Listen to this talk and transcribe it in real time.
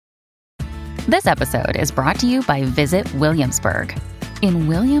This episode is brought to you by Visit Williamsburg. In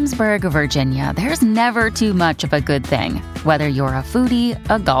Williamsburg, Virginia, there's never too much of a good thing. Whether you're a foodie,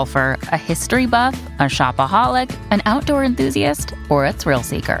 a golfer, a history buff, a shopaholic, an outdoor enthusiast, or a thrill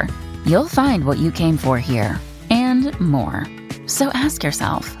seeker, you'll find what you came for here and more. So ask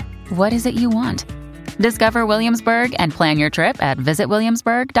yourself, what is it you want? Discover Williamsburg and plan your trip at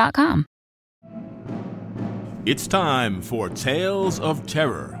visitwilliamsburg.com. It's time for Tales of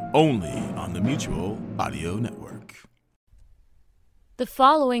Terror, only on the Mutual Audio Network. The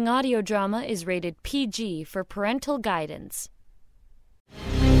following audio drama is rated PG for parental guidance.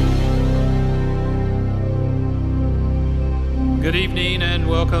 Good evening and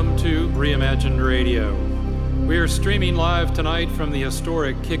welcome to Reimagined Radio. We are streaming live tonight from the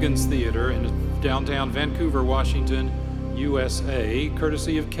historic Kiggins Theater in downtown Vancouver, Washington, USA,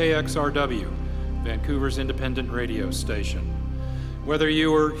 courtesy of KXRW, Vancouver's independent radio station. Whether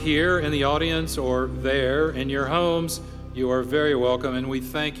you are here in the audience or there in your homes, you are very welcome, and we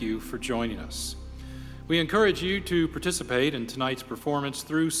thank you for joining us. We encourage you to participate in tonight's performance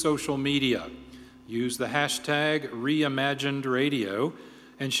through social media. Use the hashtag ReimaginedRadio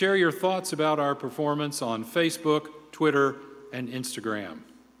and share your thoughts about our performance on Facebook, Twitter, and Instagram.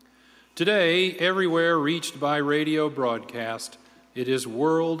 Today, everywhere reached by radio broadcast, it is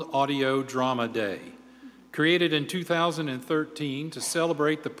World Audio Drama Day, created in 2013 to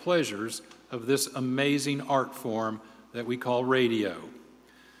celebrate the pleasures of this amazing art form that we call radio.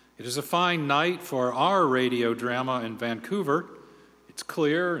 It is a fine night for our radio drama in Vancouver. It's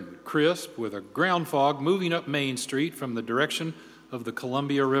clear and crisp with a ground fog moving up Main Street from the direction of the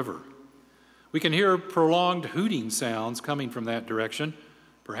Columbia River. We can hear prolonged hooting sounds coming from that direction,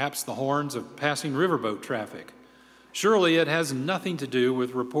 perhaps the horns of passing riverboat traffic. Surely it has nothing to do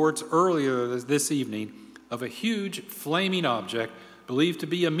with reports earlier this evening of a huge flaming object believed to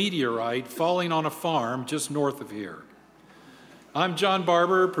be a meteorite falling on a farm just north of here. I'm John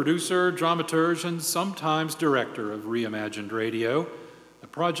Barber, producer, dramaturge, and sometimes director of Reimagined Radio, a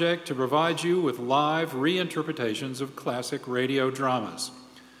project to provide you with live reinterpretations of classic radio dramas.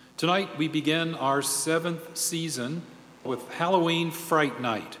 Tonight we begin our 7th season with Halloween Fright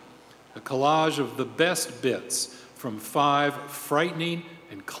Night, a collage of the best bits from 5 frightening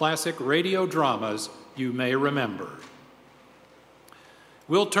and classic radio dramas you may remember.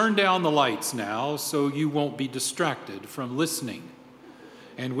 We'll turn down the lights now so you won't be distracted from listening.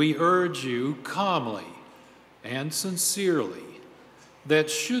 And we urge you calmly and sincerely that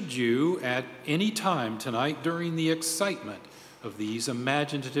should you at any time tonight during the excitement of these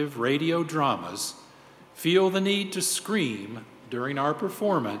imaginative radio dramas feel the need to scream during our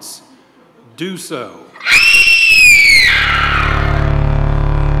performance, do so.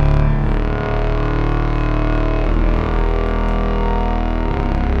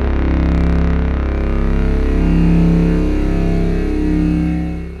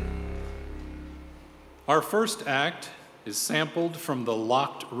 Our first act is sampled from The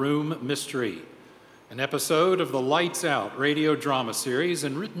Locked Room Mystery, an episode of the Lights Out radio drama series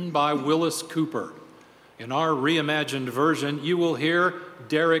and written by Willis Cooper. In our reimagined version, you will hear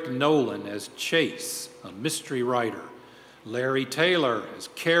Derek Nolan as Chase, a mystery writer, Larry Taylor as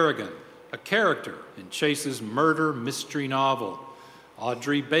Kerrigan, a character in Chase's murder mystery novel,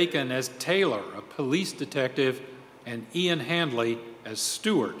 Audrey Bacon as Taylor, a police detective, and Ian Handley as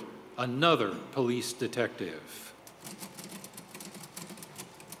Stewart, another police detective.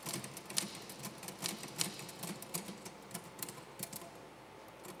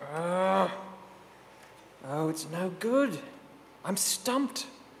 Oh, it's no good. I'm stumped.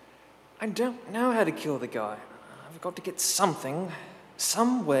 I don't know how to kill the guy. I've got to get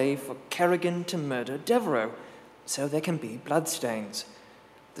some way for Kerrigan to murder Devereaux, so there can be bloodstains.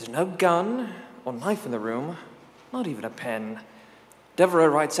 There's no gun or knife in the room, not even a pen. Devereaux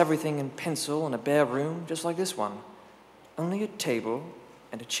writes everything in pencil in a bare room, just like this one. Only a table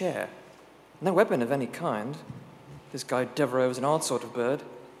and a chair. No weapon of any kind. This guy Devereaux is an odd sort of bird.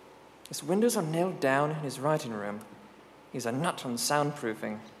 His windows are nailed down in his writing room. He's a nut on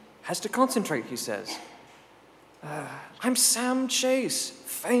soundproofing. Has to concentrate, he says. I'm Sam Chase,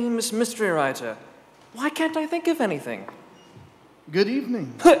 famous mystery writer. Why can't I think of anything? Good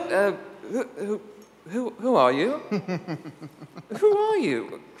evening. Who are you? Who are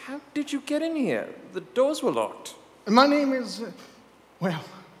you? How did you get in here? The doors were locked. My name is... well,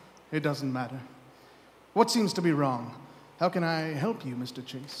 it doesn't matter. What seems to be wrong? How can I help you, Mr.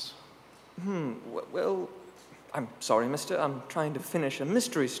 Chase? Well, I'm sorry, mister. I'm trying to finish a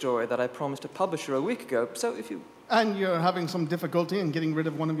mystery story that I promised a publisher a week ago, so if you... And you're having some difficulty in getting rid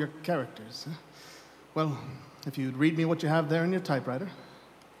of one of your characters. Well, if you'd read me what you have there in your typewriter.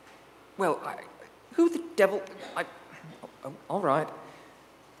 Well, who the devil... all right.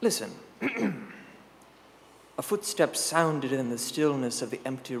 Listen. A footstep sounded in the stillness of the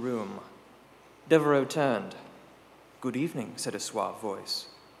empty room. Devereaux turned. "Good evening," said a suave voice.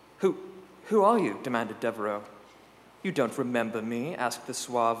 Who are you?" demanded Devereaux. "You don't remember me?" asked the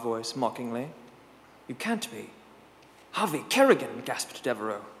suave voice mockingly. "You can't be." "Harvey Kerrigan," gasped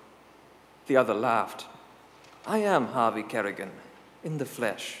Devereaux. The other laughed. "I am Harvey Kerrigan, in the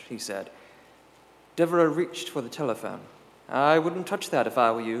flesh," he said. Devereaux reached for the telephone. "I wouldn't touch that if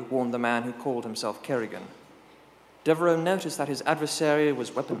I were you," warned the man who called himself Kerrigan. Devereaux noticed that his adversary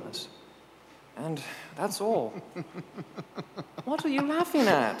was weaponless. And that's all. What are you laughing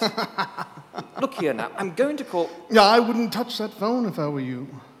at? Look here now, I'm going to call... Yeah, I wouldn't touch that phone if I were you.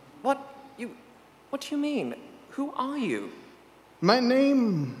 What do you mean? Who are you? My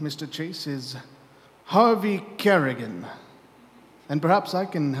name, Mr. Chase, is Harvey Kerrigan. And perhaps I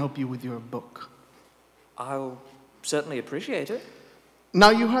can help you with your book. I'll certainly appreciate it. Now,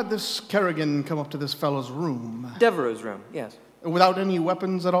 you had this Kerrigan come up to this fellow's room. Devereaux's room, yes. Without any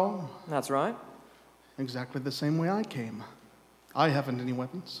weapons at all? That's right. Exactly the same way I came. I haven't any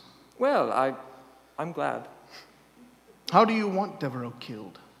weapons. Well, I'm glad. How do you want Devereaux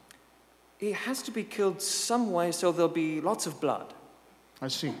killed? He has to be killed some way so there'll be lots of blood. I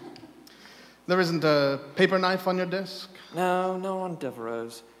see. There isn't a paper knife on your desk? No on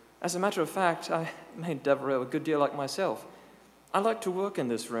Devereaux's. As a matter of fact, I made Devereaux a good deal like myself. I like to work in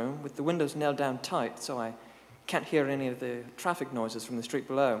this room with the windows nailed down tight so I can't hear any of the traffic noises from the street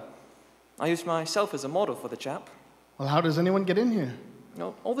below. I used myself as a model for the chap. Well, how does anyone get in here?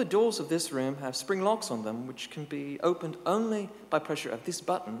 All the doors of this room have spring locks on them, which can be opened only by pressure of this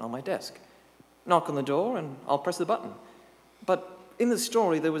button on my desk. Knock on the door, and I'll press the button. But in the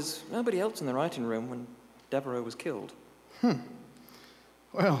story, there was nobody else in the writing room when Devereaux was killed.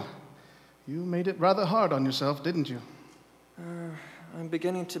 Well, you made it rather hard on yourself, didn't you? I'm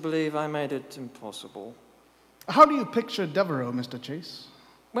beginning to believe I made it impossible. How do you picture Devereaux, Mr. Chase?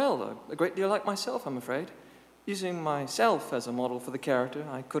 Well, a great deal like myself, I'm afraid. Using myself as a model for the character,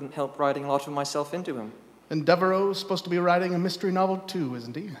 I couldn't help writing a lot of myself into him. And Devereaux's supposed to be writing a mystery novel too,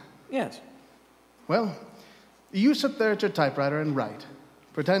 isn't he? Yes. Well, you sit there at your typewriter and write.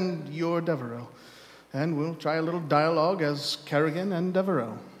 Pretend you're Devereaux. And we'll try a little dialogue as Kerrigan and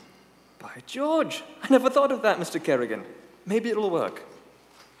Devereaux. By George, I never thought of that, Mr. Kerrigan. Maybe it'll work.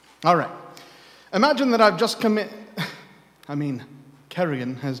 All right. Imagine that I've just come in...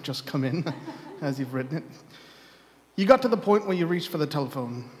 Kerrigan has just come in, as you've written it. You got to the point where you reached for the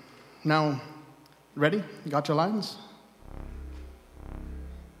telephone. Now, ready? You got your lines?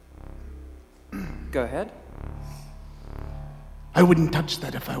 Go ahead. I wouldn't touch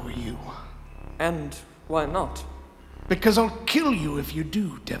that if I were you. And why not? Because I'll kill you if you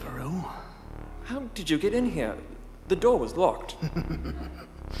do, Devereaux. How did you get in here? The door was locked.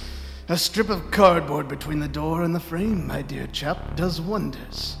 A strip of cardboard between the door and the frame, my dear chap, does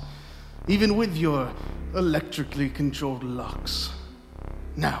wonders. Even with your electrically controlled locks.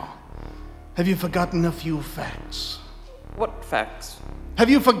 Now, have you forgotten a few facts? What facts? Have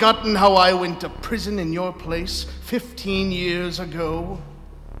you forgotten how I went to prison in your place 15 years ago?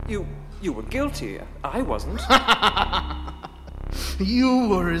 You were guilty. I wasn't. You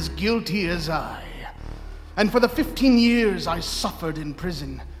were as guilty as I. And for the 15 years I suffered in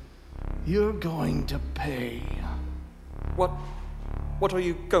prison, you're going to pay. What are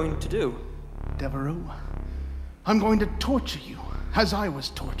you going to do? Devereaux, I'm going to torture you as I was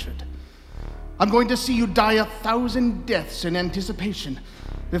tortured. I'm going to see you die 1,000 deaths in anticipation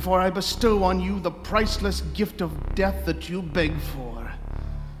before I bestow on you the priceless gift of death that you beg for.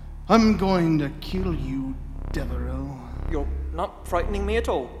 I'm going to kill you, Devereaux. You're not frightening me at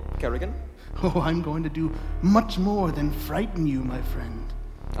all, Kerrigan. Oh, I'm going to do much more than frighten you, my friend.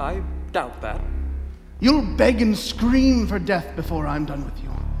 I doubt that. You'll beg and scream for death before I'm done with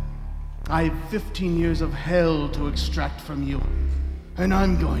you. I've 15 years of hell to extract from you, and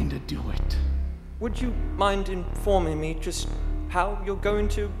I'm going to do it. Would you mind informing me just how you're going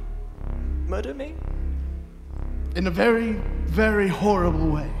to murder me? In a very, very horrible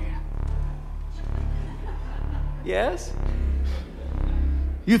way. Yes?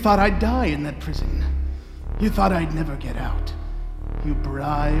 You thought I'd die in that prison. You thought I'd never get out. You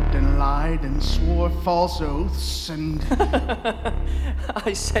bribed and lied and swore false oaths and...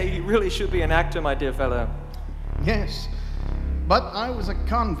 I say, you really should be an actor, my dear fellow. Yes, but I was a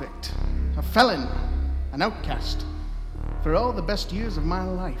convict, a felon, an outcast, for all the best years of my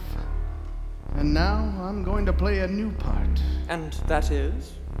life. And now I'm going to play a new part. And that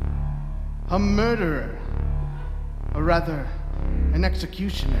is? A murderer. Or rather, an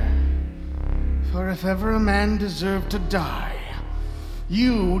executioner. For if ever a man deserved to die,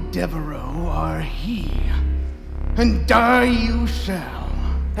 you, Devereaux, are he. And die you shall.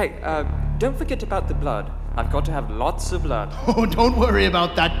 Hey, don't forget about the blood. I've got to have lots of blood. Oh, don't worry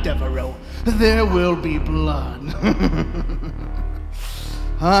about that, Devereaux. There will be blood.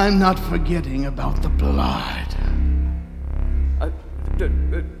 I'm not forgetting about the blood.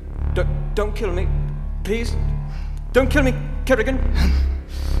 Don't kill me. Please. Don't kill me, Kerrigan.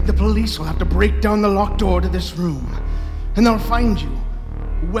 The police will have to break down the locked door to this room, and they'll find you,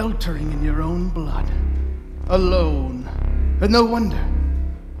 weltering in your own blood, alone. And no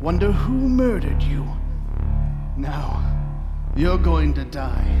wonder who murdered you. Now, you're going to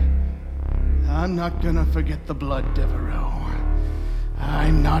die. I'm not gonna forget the blood, Devereaux.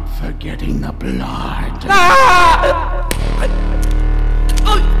 I'm not forgetting the blood.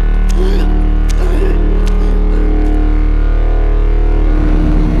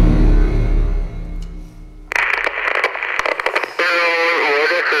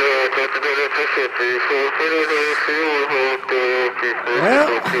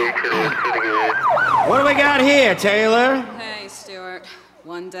 What do we got here, Taylor? Hey, Stuart.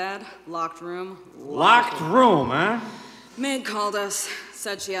 One dead, locked room. Locked room, huh? Maid called us.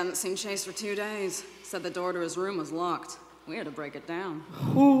 Said she hadn't seen Chase for 2 days. Said the door to his room was locked. We had to break it down.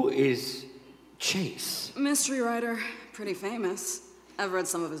 Who is Chase? Mystery writer. Pretty famous. I've read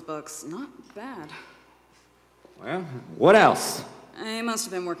some of his books. Not bad. Well, what else? He must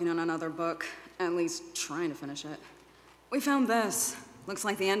have been working on another book. At least trying to finish it. We found this. Looks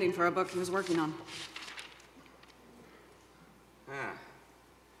like the ending for a book he was working on.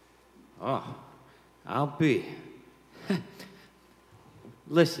 Oh, I'll be.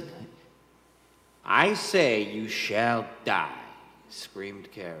 Listen, I say you shall die,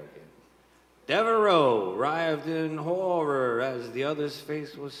 screamed Kerrigan. Devereaux writhed in horror as the other's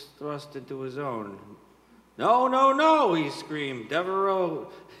face was thrust into his own. No, no, no, he screamed. Devereaux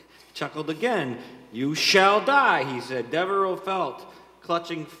chuckled again. You shall die, he said. Devereaux felt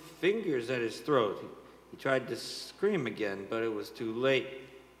clutching fingers at his throat. He tried to scream again, but it was too late.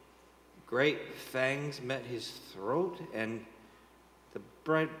 Great fangs met his throat, and the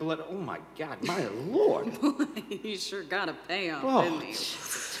bright blood... Oh, my God, my Lord. He sure got a payoff, Oh, didn't he?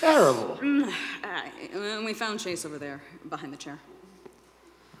 Terrible. We found Chase over there, behind the chair.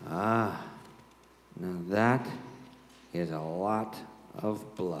 Ah, now that is a lot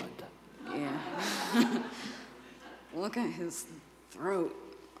of blood. Yeah. Look at his throat,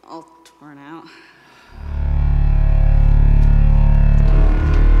 all torn out.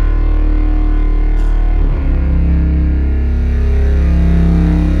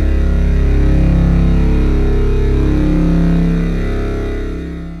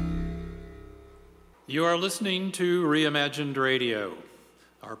 You are listening to Reimagined Radio.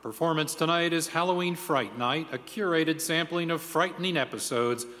 Our performance tonight is Halloween Fright Night, a curated sampling of frightening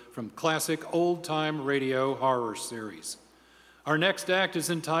episodes from classic old-time radio horror series. Our next act is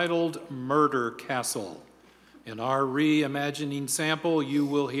entitled Murder Castle. In our reimagining sample, you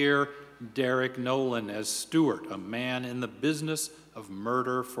will hear Derek Nolan as Stuart, a man in the business of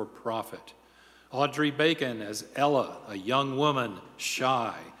murder for profit. Audrey Bacon as Ella, a young woman,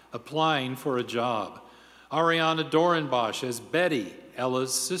 shy, applying for a job. Ariana Dorenbosch as Betty,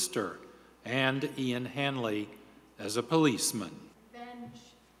 Ella's sister, and Ian Hanley as a policeman.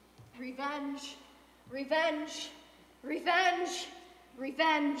 Revenge, revenge, revenge,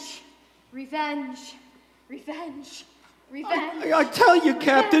 revenge, revenge, revenge, revenge. I tell you,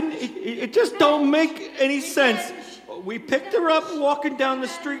 Captain, it just don't make any sense. We picked her up walking down the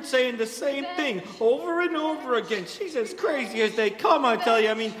street saying the same thing over and over again. She's as crazy as they come, I tell you.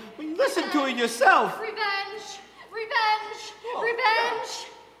 I mean, listen to it yourself. Revenge, revenge, revenge.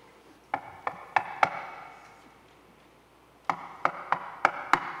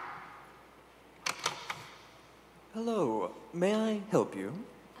 Hello, may I help you?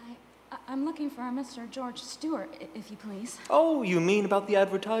 I'm looking for a Mr. George Stewart, if you please. Oh, you mean about the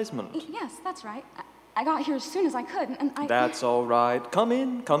advertisement? Yes, that's right. I got here as soon as I could, and I... That's all right. Come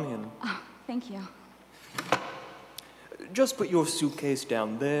in, come in. Oh, thank you. Just put your suitcase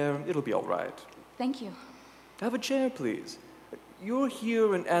down there. It'll be all right. Thank you. Have a chair, please. You're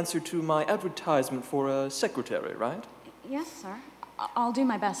here in answer to my advertisement for a secretary, right? Yes, sir. I'll do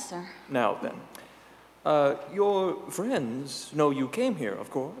my best, sir. Now then, your friends know you came here, of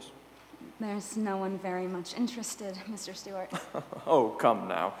course. There's no one very much interested, Mr. Stewart. Oh, come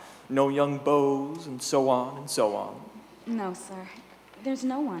now. No young beaux and so on and so on. No, sir. There's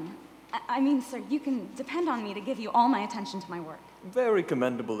no one. I mean, sir, you can depend on me to give you all my attention to my work. Very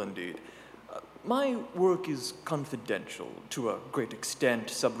commendable indeed. My work is confidential to a great extent,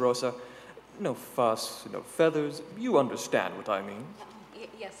 Sub Rosa. No fuss, no feathers. You understand what I mean.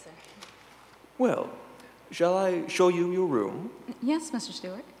 Yes, sir. Well, shall I show you your room? Yes, Mr.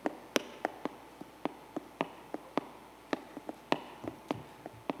 Stewart.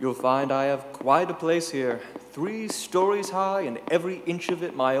 You'll find I have quite a place here. 3 stories high and every inch of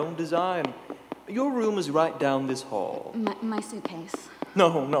it my own design. Your room is right down this hall. My suitcase.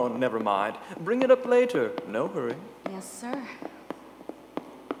 No, never mind. Bring it up later. No hurry. Yes, sir.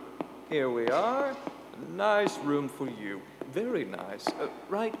 Here we are. Nice room for you. Very nice.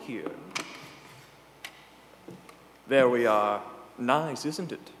 Right here. There we are. Nice,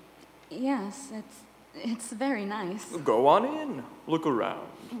 isn't it? Yes, it's very nice. Go on in. Look around.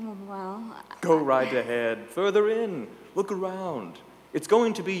 Well... Go right ahead. Further in. Look around. It's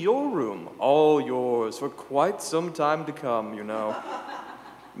going to be your room. All yours for quite some time to come, you know.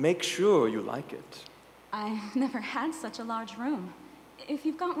 Make sure you like it. I've never had such a large room. If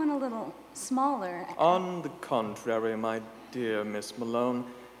you've got one a little smaller... On the contrary, my dear Miss Malone,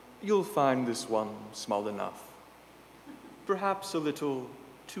 you'll find this one small enough. Perhaps a little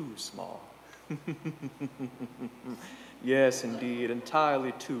too small. Yes, indeed,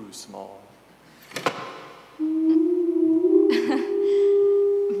 entirely too small.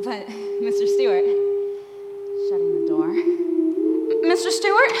 But, Mr. Stewart... Shutting the door. Mr.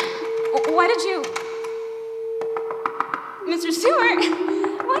 Stewart? Why did you... Mr. Stewart?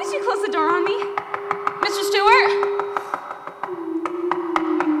 Why did you close the door on me? Mr. Stewart?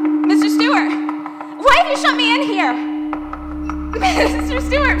 Mr. Stewart? Why have you shut me in here? Mr.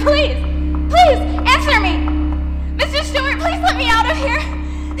 Stewart, please! Please, answer me! Mr. Stewart, please let me out of here!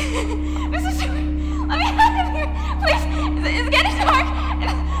 Mr. Stewart, let me out of here! Please, it's getting dark!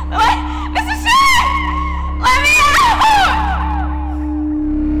 Mr. Stewart! Let me out!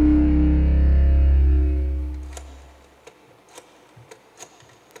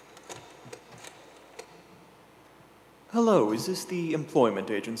 Hello, is this the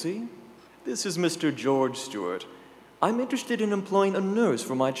employment agency? This is Mr. George Stewart. I'm interested in employing a nurse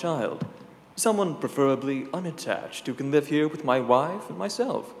for my child. Someone preferably unattached who can live here with my wife and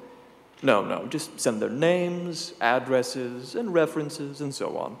myself. No, just send their names, addresses, and references, and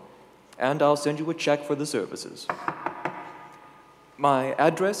so on. And I'll send you a check for the services. My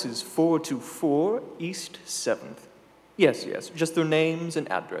address is 424 East 7th. Yes, just their names and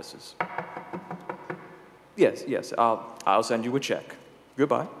addresses. Yes, I'll send you a check.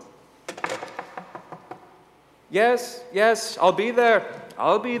 Goodbye. Yes, I'll be there.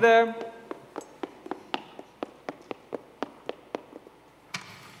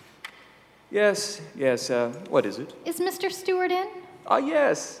 Yes, what is it? Is Mr. Stewart in?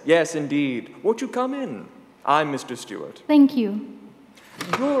 Yes, indeed. Won't you come in? I'm Mr. Stewart. Thank you.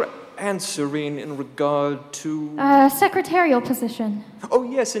 You're answering in regard to... secretarial position. Oh,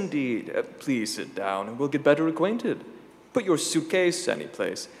 yes, indeed. Please sit down and we'll get better acquainted. Put your suitcase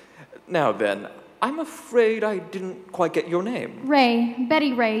anyplace. Now then, I'm afraid I didn't quite get your name. Ray.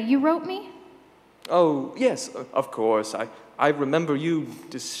 Betty Ray. You wrote me? Oh, yes, of course. I remember you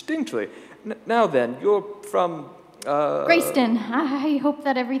distinctly. Now then, you're from, Grayston. I hope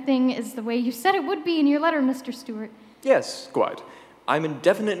that everything is the way you said it would be in your letter, Mr. Stewart. Yes, quite. I'm in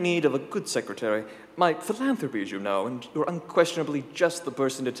definite need of a good secretary. My philanthropies, you know, and you're unquestionably just the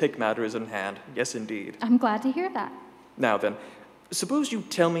person to take matters in hand. Yes, indeed. I'm glad to hear that. Now then, suppose you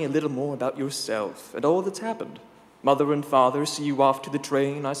tell me a little more about yourself and all that's happened. Mother and father see you off to the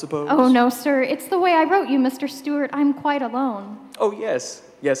train, I suppose? Oh, no, sir. It's the way I wrote you, Mr. Stewart. I'm quite alone. Oh, yes,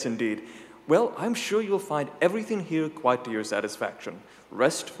 indeed. Well, I'm sure you'll find everything here quite to your satisfaction.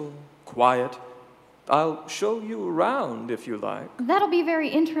 Restful, quiet. I'll show you around, if you like. That'll be very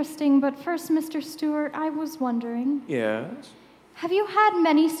interesting, but first, Mr. Stewart, I was wondering... Yes? Have you had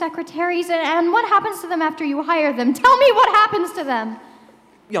many secretaries, and what happens to them after you hire them? Tell me what happens to them!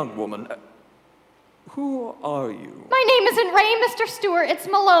 Young woman, who are you? My name isn't Ray, Mr. Stewart. It's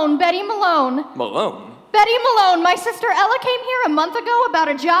Malone, Betty Malone. Malone? Betty Malone. My sister Ella came here a month ago about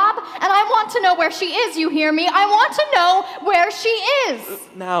a job, and I want to know where she is, you hear me? I want to know where she is.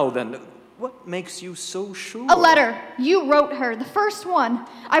 Now then, what makes you so sure? A letter. You wrote her, the first one.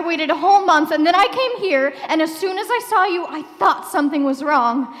 I waited a whole month, and then I came here, and as soon as I saw you, I thought something was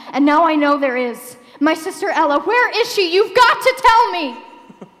wrong. And now I know there is. My sister Ella, where is she? You've got to tell me.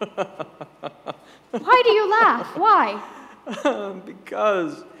 Why do you laugh? Why?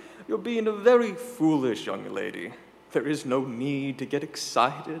 Because you're being a very foolish young lady. There is no need to get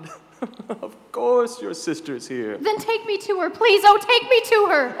excited. Of course your sister's here. Then take me to her, please. Oh, take me to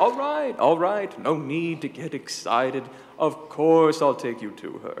her. All right. No need to get excited. Of course I'll take you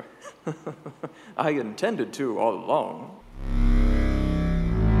to her. I intended to all along.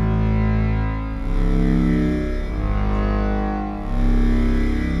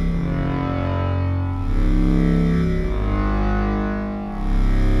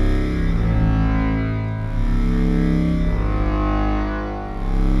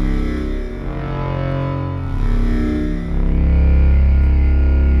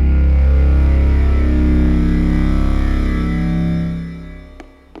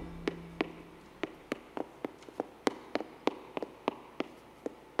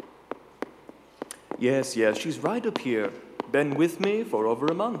 Yes, she's right up here. Been with me for over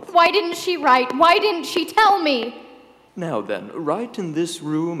a month. Why didn't she write? Why didn't she tell me? Now then, right in this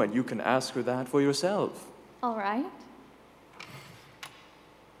room, and you can ask her that for yourself. All right.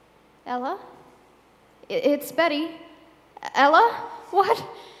 Ella? It's Betty. Ella? What?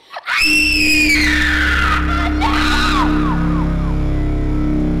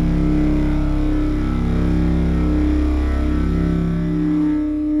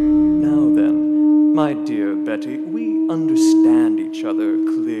 Now then, my dear Betty, we understand each other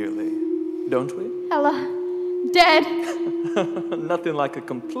clearly, don't we? Ella, dead. Nothing like a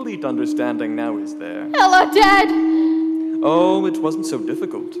complete understanding now, is there? Ella, dead. Oh, it wasn't so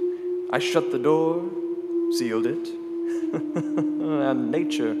difficult. I shut the door, sealed it, and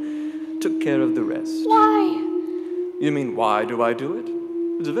nature took care of the rest. Why? You mean, why do I do it?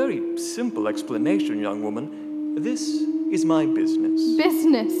 It's a very simple explanation, young woman. This is my business.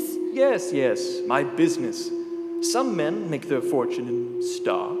 Business? Yes, my business. Some men make their fortune in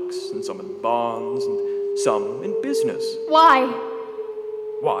stocks, and some in bonds, and some in business. Why?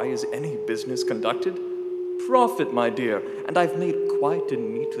 Why is any business conducted? Profit, my dear, and I've made quite a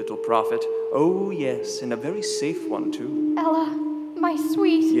neat little profit. Oh, yes, and a very safe one, too. Ella, my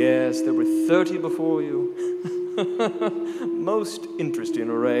sweet. Yes, there were 30 before you. Most interesting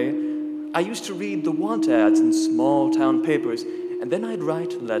array. I used to read the want ads in small-town papers, and then I'd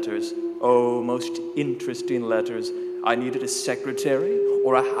write letters. Oh, most interesting letters. I needed a secretary,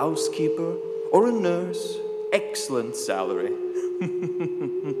 or a housekeeper, or a nurse. Excellent salary.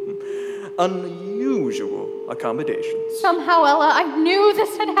 Unusual accommodations. Somehow, Ella, I knew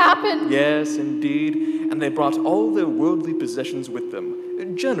this had happened. Yes, indeed. And they brought all their worldly possessions with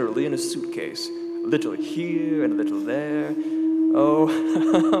them, generally in a suitcase. A little here and a little there.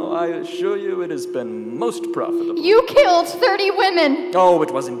 Oh, I assure you it has been most profitable. You killed 30 women. Oh,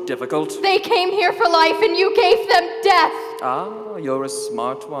 it wasn't difficult. They came here for life and you gave them death. Ah, you're a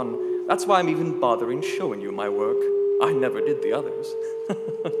smart one. That's why I'm even bothering showing you my work. I never did the others.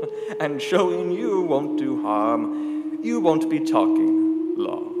 And showing you won't do harm. You won't be talking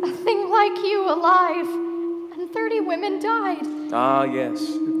long. A thing like you alive. And 30 women died. Ah, yes.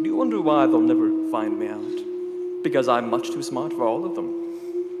 Do you wonder why they'll never find me out? Because I'm much too smart for all of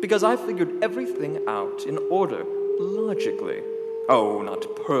them. Because I figured everything out in order, logically. Oh,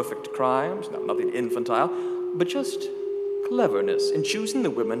 not perfect crimes, no, nothing infantile, but just cleverness in choosing the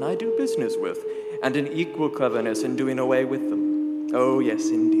women I do business with, and an equal cleverness in doing away with them. Oh, yes,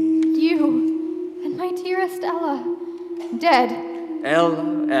 indeed. You and my dearest Ella, dead.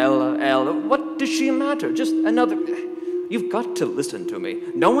 Ella, what does she matter? Just another... You've got to listen to me.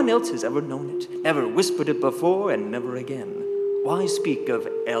 No one else has ever known it, never whispered it before, and never again. Why speak of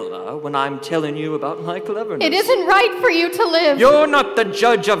Ella when I'm telling you about my cleverness? It isn't right for you to live. You're not the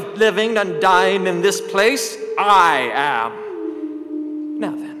judge of living and dying in this place. I am.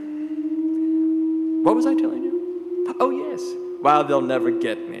 Now then, what was I telling you? Oh, yes. Well, they'll never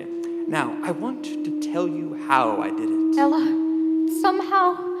get me. Now, I want to tell you how I did it. Ella,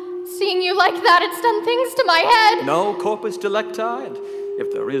 somehow... seeing you like that, it's done things to my head. No corpus delicti, and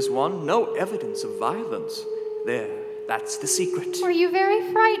if there is one, no evidence of violence. There, that's the secret. Were you very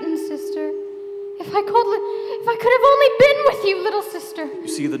frightened, sister? If I could have only been with you, little sister. You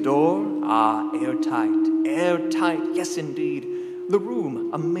see the door? Ah, airtight. Airtight, yes indeed. The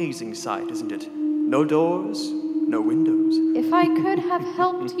room, amazing sight, isn't it? No doors, no windows. If I could have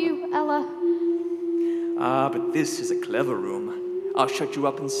helped you, Ella. Ah, but this is a clever room. I'll shut you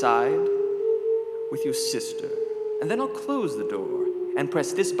up inside with your sister, and then I'll close the door and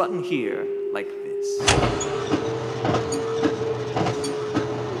press this button here, like this.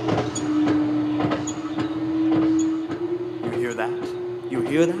 You hear that? You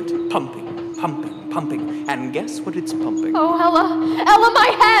hear that? Pumping, pumping, pumping. And guess what it's pumping? Oh, Ella,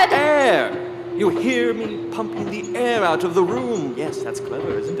 my head! Air! You hear me pumping the air out of the room. Yes, that's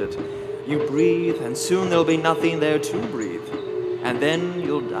clever, isn't it? You breathe, and soon there'll be nothing there to breathe. And then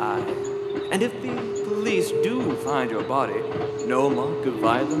you'll die. And if the police do find your body, no mark of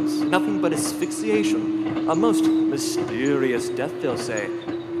violence, nothing but asphyxiation. A most mysterious death, they'll say.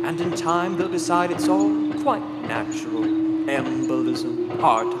 And in time, they'll decide it's all quite natural. Embolism,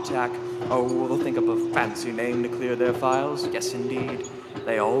 heart attack. Oh, they'll think up a fancy name to clear their files. Yes, indeed.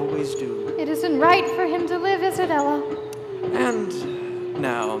 They always do. It isn't right for him to live, is it, Ella? And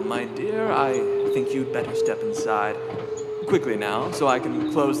now, my dear, I think you'd better step inside. Quickly now, so I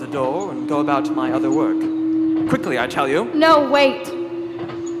can close the door and go about my other work. Quickly, I tell you. No, wait.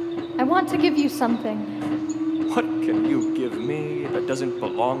 I want to give you something. What can you give me that doesn't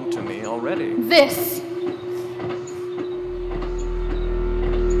belong to me already? This.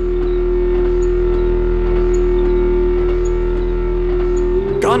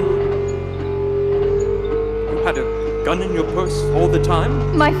 gun in your purse all the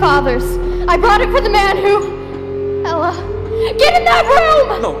time? My father's. I brought it for the man who... Ella, get in that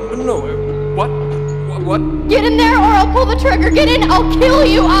room! No. What? Get in there or I'll pull the trigger. Get in, I'll kill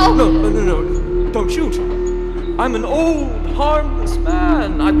you, No. Don't shoot. I'm an old, harmless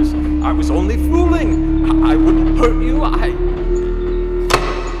man. I was only fooling. I wouldn't hurt you.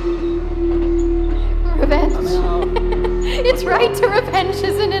 Revenge. It's right to revenge,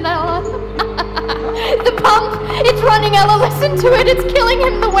 isn't it, Ella? The pump, it's running, Ella. Listen to it. It's killing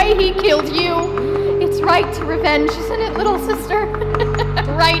him the way he killed you. It's right to revenge, isn't it, little sister?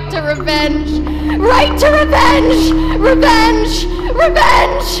 Right to revenge. Right to revenge. Revenge.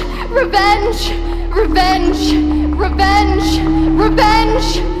 Revenge. Revenge. Revenge. Revenge.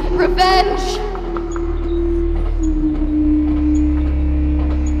 Revenge. Revenge.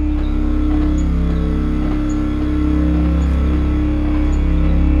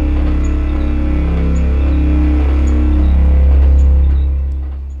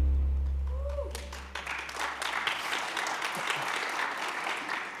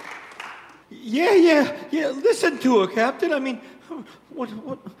 Yeah, listen to her, Captain. I mean, what,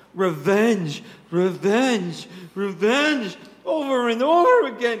 revenge, over and over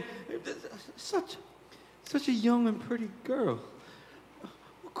again. Such a young and pretty girl.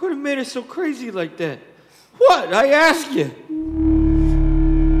 What could have made her so crazy like that? What, I ask you?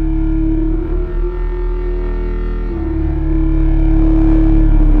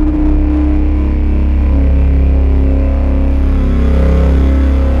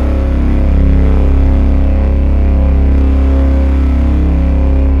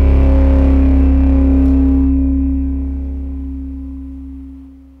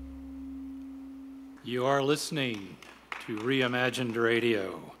 Listening to Reimagined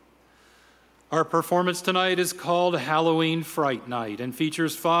Radio. Our performance tonight is called Halloween Fright Night and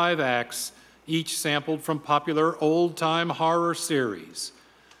features 5 acts, each sampled from popular old-time horror series.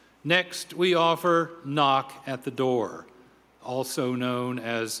 Next, we offer Knock at the Door, also known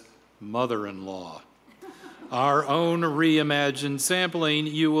as Mother-in-Law. Our own reimagined sampling,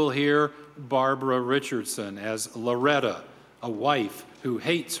 you will hear Barbara Richardson as Loretta, a wife who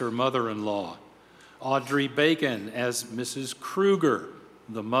hates her mother-in-law. Audrey Bacon as Mrs. Kruger,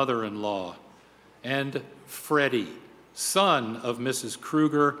 the mother-in-law, and Freddie, son of Mrs.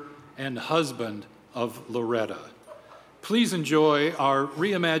 Kruger and husband of Loretta. Please enjoy our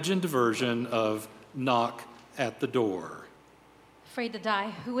reimagined version of Knock at the Door. Afraid to die,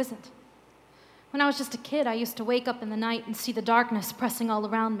 who isn't? When I was just a kid, I used to wake up in the night and see the darkness pressing all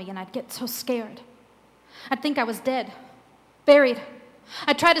around me, and I'd get so scared. I'd think I was dead, buried.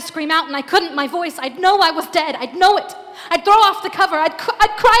 I'd try to scream out and I couldn't. My voice, I'd know I was dead. I'd know it. I'd throw off the cover. I'd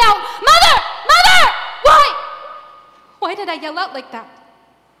cry out, "Mother! Mother!" Why did I yell out like that?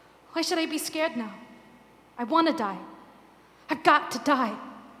 Why should I be scared now? I want to die. I've got to die.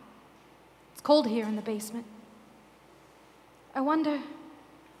 It's cold here in the basement. I wonder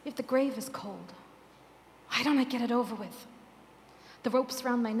if the grave is cold. Why don't I get it over with? The rope's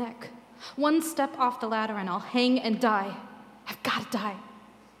around my neck. One step off the ladder and I'll hang and die. I've got to die.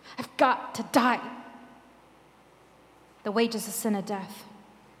 I've got to die. The wages of sin are death.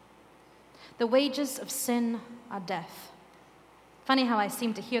 The wages of sin are death. Funny how I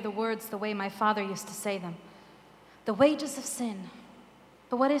seem to hear the words the way my father used to say them. The wages of sin.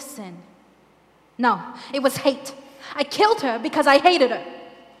 But what is sin? No, it was hate. I killed her because I hated her.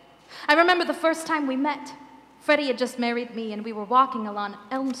 I remember the first time we met. Freddie had just married me and we were walking along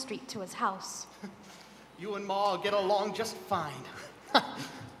Elm Street to his house. You and Ma get along just fine.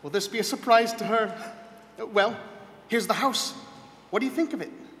 Will this be a surprise to her? Well, here's the house. What do you think of it?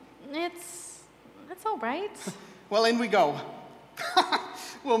 It's all right. Well, in we go.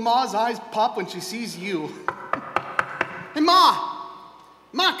 Will Ma's eyes pop when she sees you? Hey, Ma!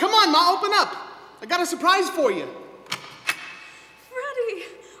 Ma, come on, Ma, open up! I got a surprise for you. Freddie,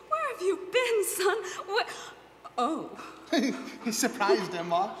 where have you been, son? What? Oh. He surprised him,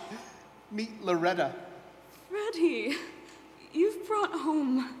 Ma. Meet Loretta. Freddie, you've brought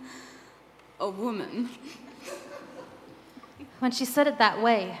home a woman. When she said it that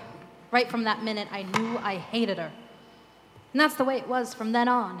way, right from that minute, I knew I hated her. And that's the way it was from then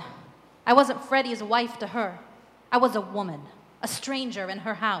on. I wasn't Freddie's wife to her. I was a woman, a stranger in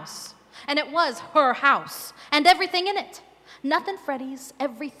her house. And it was her house, and everything in it. Nothing Freddie's,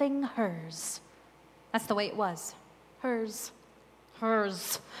 everything hers. That's the way it was. Hers.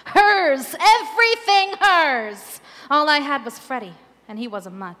 Hers. Hers. Everything hers. All I had was Freddie, and he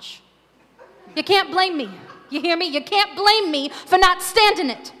wasn't much. You can't blame me. You hear me? You can't blame me for not standing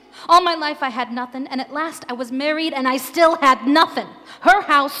it. All my life I had nothing, and at last I was married, and I still had nothing. Her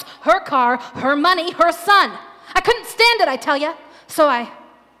house, her car, her money, her son. I couldn't stand it, I tell you. So I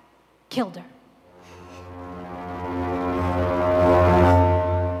killed her.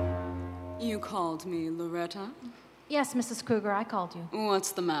 You called me, Loretta? Yes, Mrs. Kruger, I called you.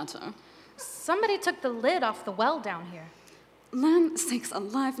 What's the matter? Somebody took the lid off the well down here. Land sakes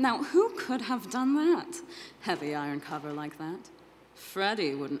alive, now who could have done that? Heavy iron cover like that.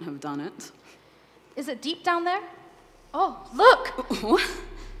 Freddie wouldn't have done it. Is it deep down there? Oh, look! What?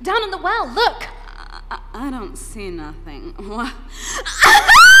 Down in the well, look! I don't see nothing. What?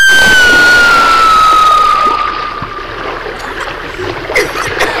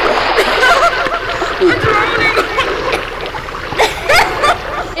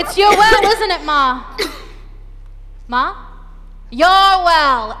 It's your well, isn't it, Ma? Ma? Your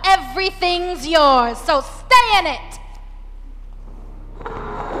well. Everything's yours, so stay in it.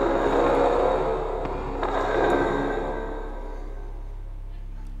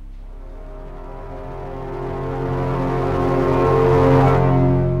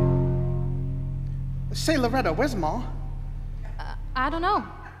 Say, Loretta, where's Ma? I don't know.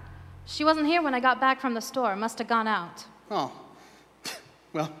 She wasn't here when I got back from the store. Must have gone out. Oh.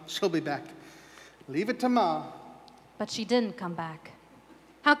 Well, she'll be back. Leave it to Ma. But she didn't come back.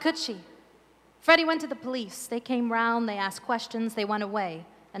 How could she? Freddie went to the police. They came round, they asked questions, they went away,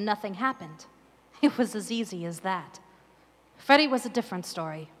 and nothing happened. It was as easy as that. Freddie was a different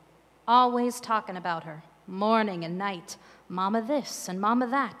story. Always talking about her, morning and night. Mama this and Mama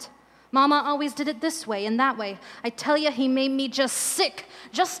that. Mama always did it this way and that way. I tell you, he made me just sick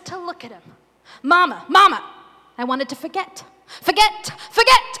just to look at him. Mama, Mama! I wanted to forget. Forget!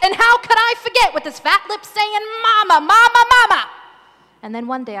 And how could I forget with his fat lips saying, Mama, Mama, Mama? And then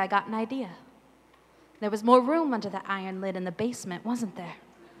one day I got an idea. There was more room under the iron lid in the basement, wasn't there?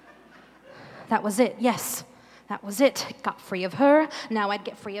 That was it, yes. That was it. Got free of her. Now I'd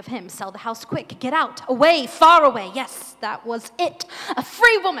get free of him. Sell the house quick. Get out. Away. Far away. Yes, that was it. A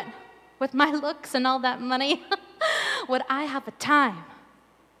free woman. With my looks and all that money. Would I have a time?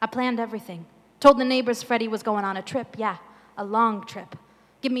 I planned everything. Told the neighbors Freddie was going on a trip. Yeah, a long trip.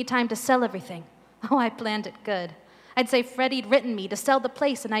 Give me time to sell everything. Oh, I planned it good. I'd say Freddie'd written me to sell the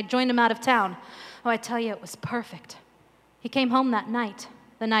place and I'd join him out of town. Oh, I tell you, it was perfect. He came home that night,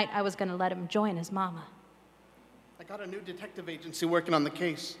 the night I was going to let him join his mama. I got a new detective agency working on the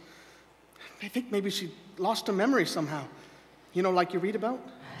case. I think maybe she lost her memory somehow. You know, like you read about?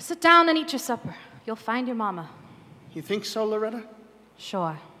 Sit down and eat your supper. You'll find your mama. You think so, Loretta?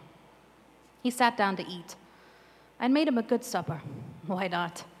 Sure. He sat down to eat. I'd made him a good supper. Why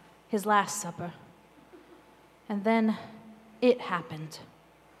not? His last supper. And then it happened.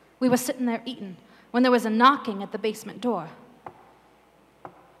 We were sitting there eating when there was a knocking at the basement door.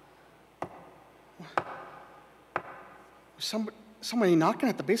 Somebody knocking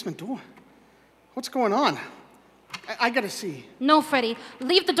at the basement door? What's going on? I gotta see. No, Freddie.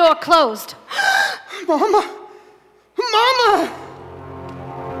 Leave the door closed. Mama! Mama!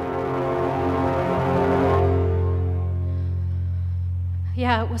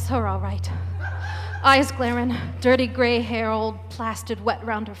 Yeah, it was her, all right. Eyes glaring, dirty gray hair, old plastered wet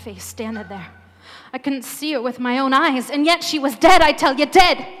around her face, standing there. I couldn't see her with my own eyes, and yet she was dead, I tell you,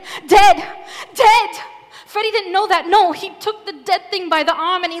 dead! Dead! Dead! Freddie didn't know that. No, he took the dead thing by the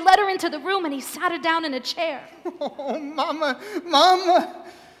arm and he led her into the room and he sat her down in a chair. Oh, Mama, Mama!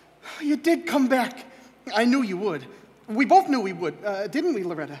 You did come back. I knew you would. We both knew we would, didn't we,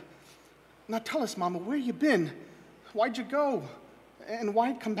 Loretta? Now tell us, Mama, where you been? Why'd you go? And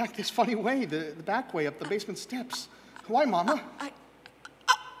why'd come back this funny way, the back way up the basement steps? Why, Mama?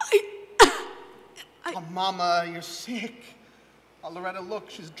 Oh, Mama, you're sick. Oh, Loretta, look,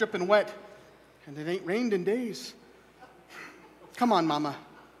 she's dripping wet. And it ain't rained in days. Come on, Mama.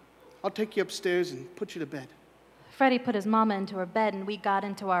 I'll take you upstairs and put you to bed. Freddie put his mama into her bed and we got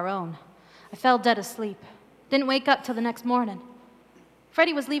into our own. I fell dead asleep. Didn't wake up till the next morning.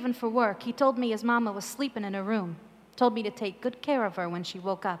 Freddie was leaving for work. He told me his mama was sleeping in her room. Told me to take good care of her when she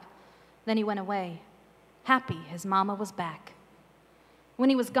woke up. Then he went away, happy his mama was back. When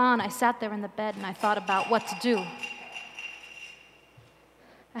he was gone, I sat there in the bed and I thought about what to do.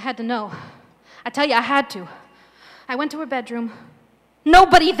 I had to know. I tell you, I had to. I went to her bedroom.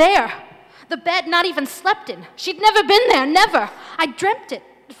 Nobody there. The bed not even slept in. She'd never been there, never. I dreamt it.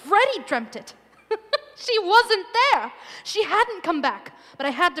 Freddie dreamt it. She wasn't there. She hadn't come back, but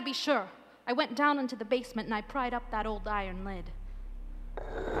I had to be sure. I went down into the basement and I pried up that old iron lid.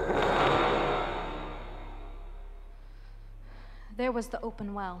 There was the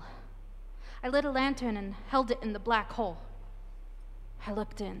open well. I lit a lantern and held it in the black hole. I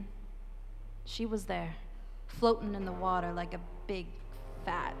looked in. She was there, floating in the water like a big,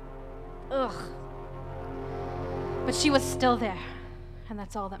 fat, ugh. But she was still there, and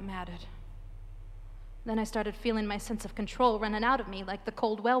that's all that mattered. Then I started feeling my sense of control running out of me like the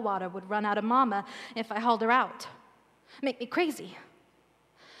cold well water would run out of Mama if I hauled her out. Make me crazy.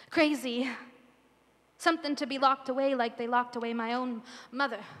 Crazy. Something to be locked away like they locked away my own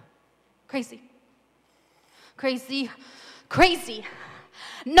mother. Crazy. Crazy. Crazy.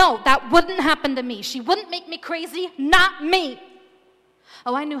 No, that wouldn't happen to me. She wouldn't make me crazy, not me.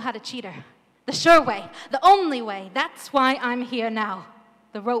 Oh, I knew how to cheat her. The sure way, the only way. That's why I'm here now.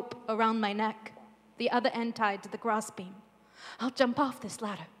 The rope around my neck, the other end tied to the crossbeam. I'll jump off this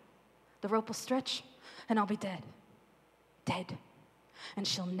ladder. The rope will stretch, and I'll be dead. Dead. And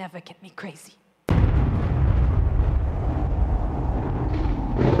she'll never get me crazy.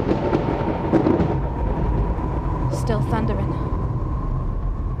 Still thundering.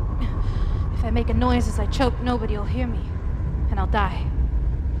 If I make a noise as I choke, nobody will hear me, and I'll die,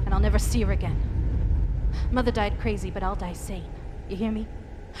 and I'll never see her again. Mother died crazy, but I'll die sane. You hear me?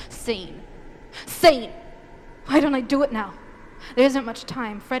 Sane. Sane! Why don't I do it now? There isn't much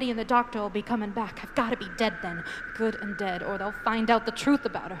time. Freddie and the doctor will be coming back. I've got to be dead then, good and dead, or they'll find out the truth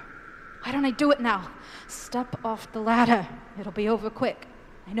about her. Why don't I do it now? Step off the ladder. It'll be over quick.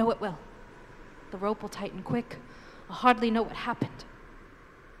 I know it will. The rope will tighten quick. I'll hardly know what happened.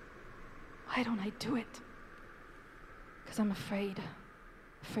 Why don't I do it? Because I'm afraid.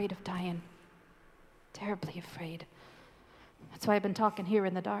 Afraid of dying. Terribly afraid. That's why I've been talking here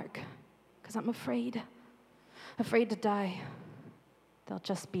in the dark. Because I'm afraid. Afraid to die. There'll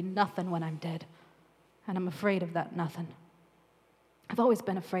just be nothing when I'm dead. And I'm afraid of that nothing. I've always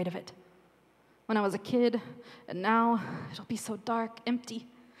been afraid of it. When I was a kid, and now it'll be so dark, empty.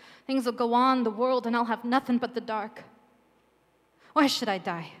 Things will go on, the world, and I'll have nothing but the dark. Why should I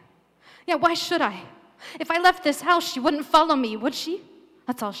die? Yeah, why should I? If I left this house, she wouldn't follow me, would she?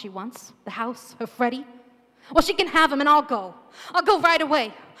 That's all she wants. The house, her Freddie. Well, she can have him, and I'll go. I'll go right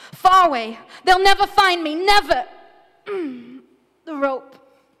away. Far away. They'll never find me, never. The rope.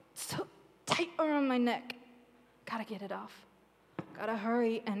 So tight around my neck. Gotta get it off. Gotta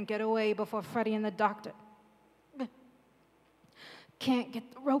hurry and get away before Freddie and the doctor. Can't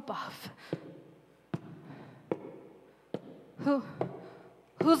get the rope off.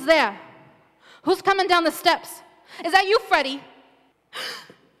 Who's there? Who's coming down the steps? Is that you, Freddie?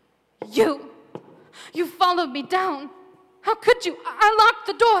 You followed me down. How could you? I locked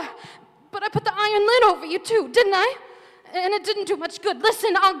the door, but I put the iron lid over you too, didn't I? And it didn't do much good.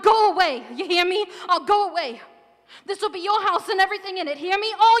 Listen, I'll go away. You hear me? I'll go away. This will be your house and everything in it. Hear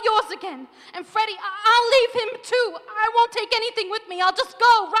me? All yours again. And Freddie, I'll leave him too. I won't take anything with me. I'll just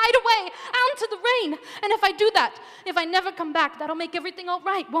go right away out into the rain. And if I do that, if I never come back, that'll make everything all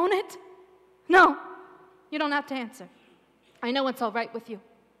right, won't it? No, you don't have to answer. I know it's all right with you.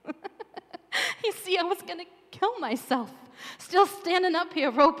 You see, I was going to kill myself. Still standing up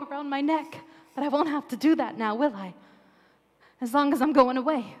here, rope around my neck. But I won't have to do that now, will I? As long as I'm going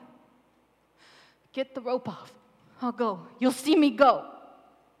away. Get the rope off. I'll go. You'll see me go.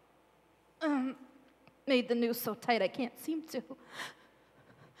 Made the noose so tight I can't seem to.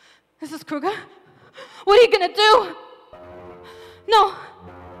 Mrs. Kruger, what are you going to do? No.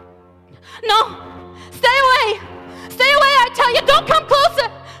 Stay away. Stay away, I tell you. Don't come closer.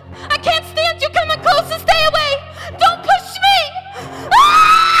 I can't stand you coming closer. Stay away. Don't push me.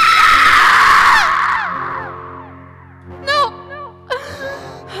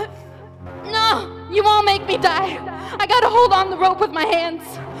 No, you won't make me die. I gotta hold on the rope with my hands.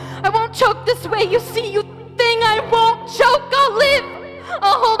 I won't choke this way. You see, you thing, I won't choke. I'll live.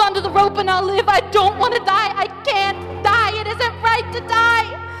 I'll hold on to the rope and I'll live. I don't want to die. I can't die. It isn't right to die.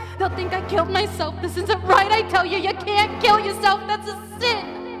 They'll think I killed myself. This isn't right, I tell you. You can't kill yourself. That's a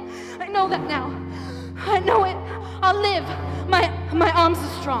sin. I know that now. I know it. I'll live. My arms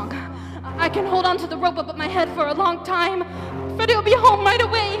are strong. I can hold on to the rope above my head for a long time. Freddie will be home right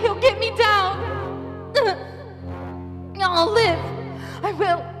away. He'll get me down. I'll live. I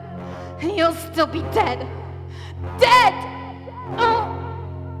will. And you'll still be dead. Dead! Oh,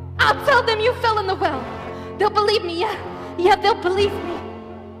 I'll tell them you fell in the well. They'll believe me, yeah. Yeah, they'll believe me.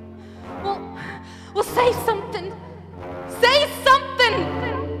 Well, say something. Say something!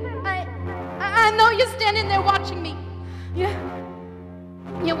 I know you're standing there watching me.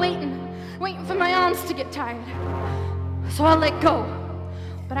 You're waiting for my arms to get tired. So I'll let go.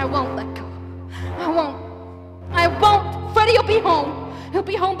 But I won't let go. I won't. Freddie will be home. He'll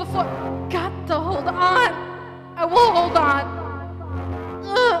be home before. Got to hold on. I will hold on.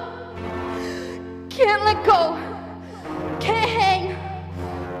 Can't let go. Can't hang.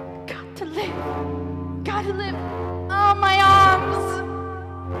 Got to live. Oh, my arms.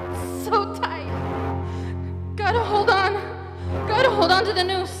 So tight. Gotta hold onto the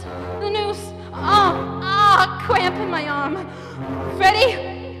noose. The noose. Cramp in my arm. Freddie,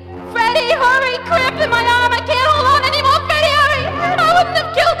 hurry! Cramp in my arm. I can't hold on anymore. Freddie, hurry! I wouldn't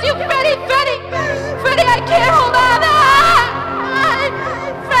have killed you, Freddie, I can't hold on.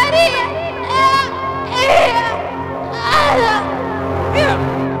 Freddie.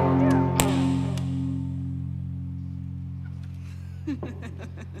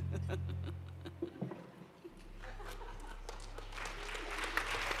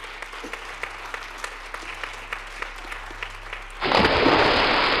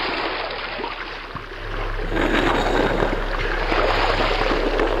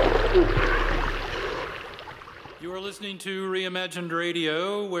 Listening to Reimagined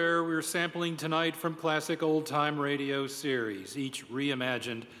Radio, where we're sampling tonight from classic old-time radio series, each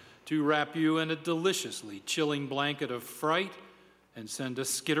reimagined to wrap you in a deliciously chilling blanket of fright and send a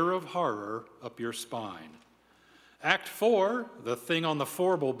skitter of horror up your spine. Act 4, The Thing on the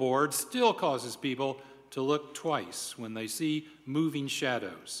Forble Board, still causes people to look twice when they see moving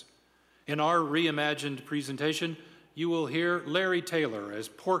shadows. In our reimagined presentation, you will hear Larry Taylor as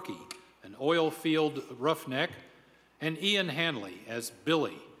Porky, an oil field roughneck, and Ian Hanley as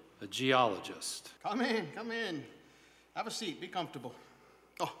Billy, a geologist. Come in. Have a seat, be comfortable.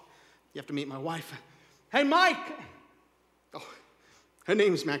 Oh, you have to meet my wife. Hey, Mike! Oh, her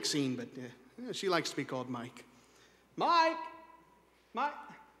name's Maxine, but she likes to be called Mike. Mike!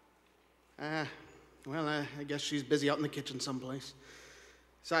 Well, I guess she's busy out in the kitchen someplace.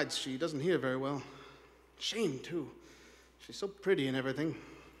 Besides, she doesn't hear very well. Shame, too. She's so pretty and everything.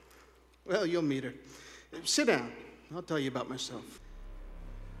 Well, you'll meet her. Sit down. I'll tell you about myself.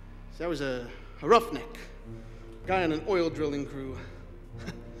 See, I was a roughneck, guy on an oil drilling crew.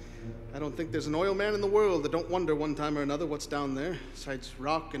 I don't think there's an oil man in the world that don't wonder one time or another what's down there, besides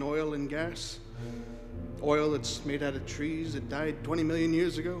rock and oil and gas. Oil that's made out of trees that died 20 million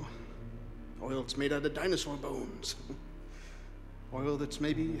years ago. Oil that's made out of dinosaur bones. Oil that's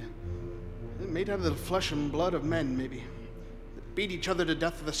maybe made out of the flesh and blood of men, maybe, that beat each other to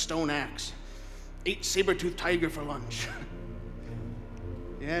death with a stone axe. Ate saber-toothed tiger for lunch.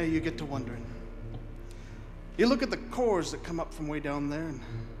 Yeah, you get to wondering. You look at the cores that come up from way down there, and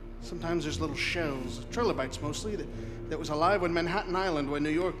sometimes there's little shells, trilobites mostly, that was alive when Manhattan Island, where New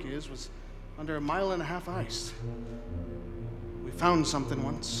York is, was under 1.5 miles ice. We found something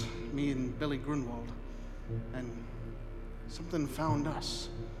once, me and Billy Grunwald, and something found us.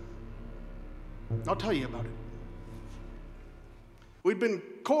 I'll tell you about it. We'd been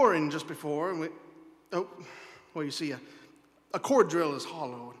coring just before, and you see, a core drill is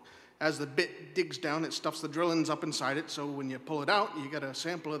hollow. And as the bit digs down, it stuffs the drillings up inside it, so when you pull it out, you get a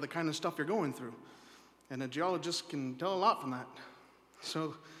sample of the kind of stuff you're going through. And a geologist can tell a lot from that.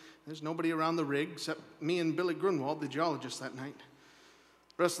 So there's nobody around the rig except me and Billy Grunwald, the geologist, that night.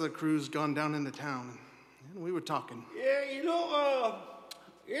 The rest of the crew's gone down into town, and we were talking. Yeah,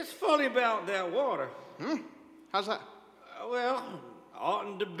 it's funny about that water. How's that? Well,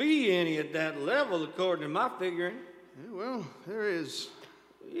 oughtn't to be any at that level, according to my figuring. Yeah, well, there is.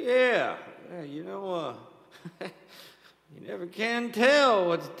 Yeah, you never can tell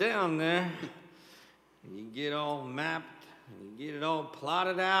what's down there. You get all mapped, and you get it all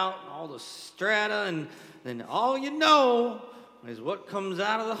plotted out, all the strata, and then all you know is what comes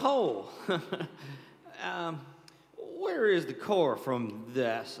out of the hole. Where is the core from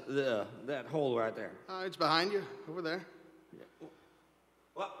that hole right there? It's behind you, over there.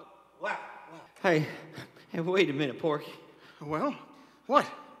 What? Hey, wait a minute, Porky. Well, what?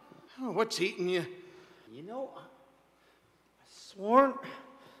 Oh, what's eating you? You know, I sworn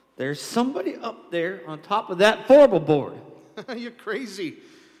there's somebody up there on top of that Forble board. You're crazy.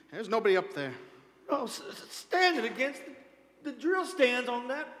 There's nobody up there. Oh, standing against the drill stands on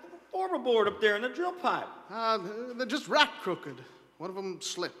that Forble board up there in the drill pipe. They're just rack crooked. One of them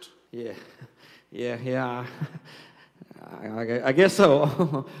slipped. Yeah. I guess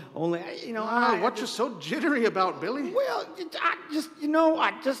so. Only, what you so jittery about, Billy? Well, I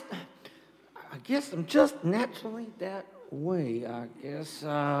guess I'm just naturally that way. I guess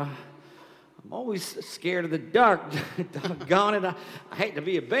I'm always scared of the dark. Doggone it! I hate to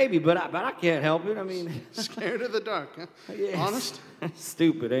be a baby, but I can't help it. I mean, scared of the dark, huh? Yes. Honest?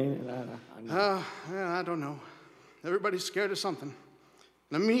 Stupid, ain't it? I don't know. Everybody's scared of something.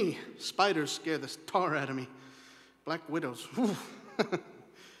 Now me, spiders scare the tar out of me. Black widows.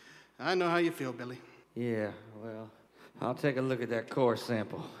 I know how you feel, Billy. Yeah, well, I'll take a look at that core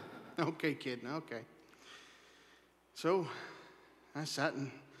sample. Okay, kid, okay. So, I sat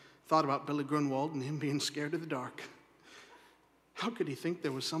and thought about Billy Grunwald and him being scared of the dark. How could he think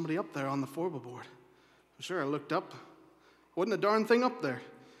there was somebody up there on the Forble board? Sure, I looked up. Wasn't a darn thing up there,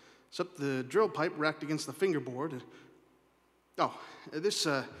 except the drill pipe racked against the fingerboard. This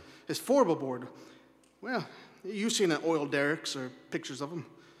four-wheel board. Well, you've seen oil derricks or pictures of them.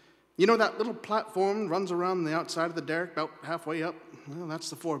 You know that little platform runs around the outside of the derrick about halfway up? Well, that's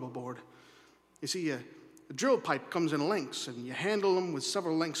the four-wheel board. You see, a drill pipe comes in lengths, and you handle them with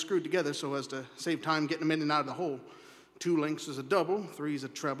several lengths screwed together so as to save time getting them in and out of the hole. 2 lengths is a double, 3 is a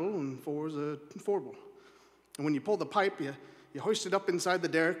treble, and 4 is a four-wheel. And when you pull the pipe, you hoist it up inside the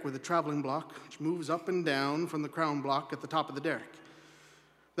derrick with a traveling block, which moves up and down from the crown block at the top of the derrick.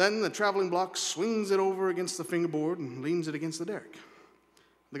 Then the traveling block swings it over against the fingerboard and leans it against the derrick.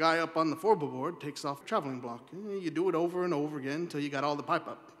 The guy up on the four-wheel board takes off the traveling block. You do it over and over again until you got all the pipe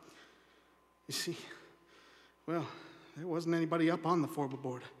up. You see, well, there wasn't anybody up on the four-wheel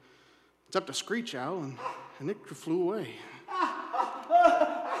board, except a screech owl, and it flew away.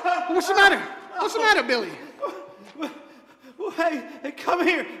 What's the matter? What's the matter, Billy? Well, hey, come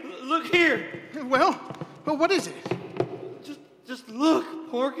here. Look here. Well, what is it? Just look,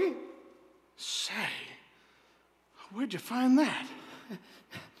 Porky. Say, where'd you find that?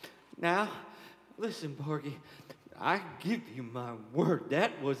 Now, listen, Porky. I give you my word.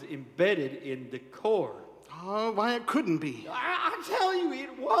 That was embedded in the core. Oh, why, it couldn't be. I tell you,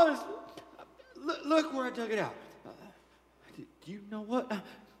 it was. Look where I dug it out. Do you know what?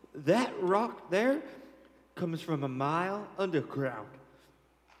 That rock there comes from a mile underground.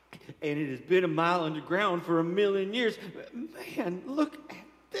 And it has been a mile underground for 1,000,000 years. Man, look at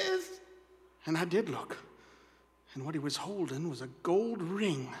this. And I did look. And what he was holding was a gold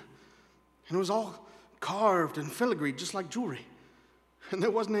ring. And it was all carved and filigreed, just like jewelry. And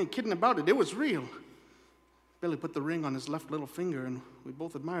there wasn't any kidding about it. It was real. Billy put the ring on his left little finger, and we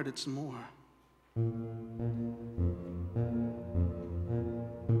both admired it some more.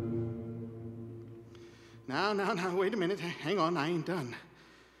 Now, wait a minute. Hang on, I ain't done.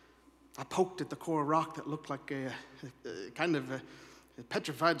 I poked at the core of rock that looked like a kind of a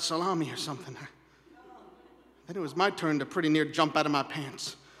petrified salami or something. Then it was my turn to pretty near jump out of my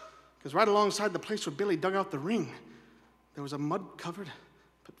pants. Because right alongside the place where Billy dug out the ring, there was a mud-covered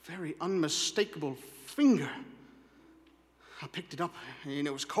but very unmistakable finger. I picked it up, and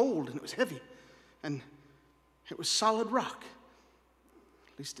it was cold, and it was heavy, and it was solid rock.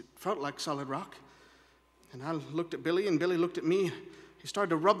 At least it felt like solid rock. And I looked at Billy, and Billy looked at me. He started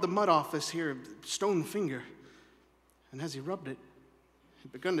to rub the mud off this here stone finger. And as he rubbed it,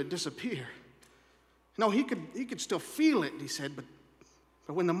 it began to disappear. No, he could still feel it, he said, but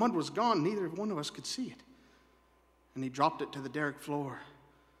when the mud was gone, neither one of us could see it. And he dropped it to the derrick floor.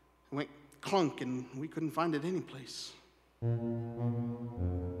 It went clunk, and we couldn't find it anyplace.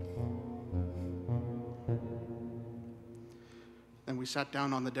 Then we sat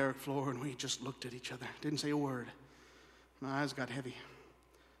down on the derrick floor, and we just looked at each other. Didn't say a word. My eyes got heavy.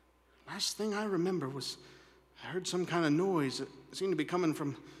 Last thing I remember was I heard some kind of noise that seemed to be coming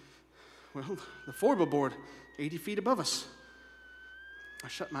from, well, the four-wheel board 80 feet above us. I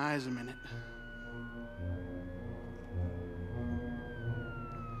shut my eyes a minute.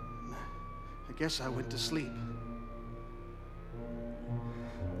 I guess I went to sleep.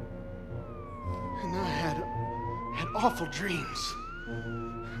 And I had awful dreams.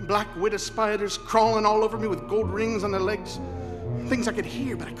 Black widow spiders crawling all over me with gold rings on their legs. Things I could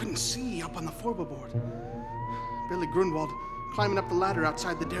hear, but I couldn't see up on the four-wheel board. Billy Grunwald climbing up the ladder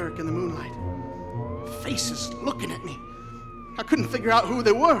outside the derrick in the moonlight. Faces looking at me. I couldn't figure out who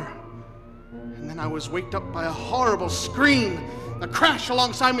they were. And then I was waked up by a horrible scream, a crash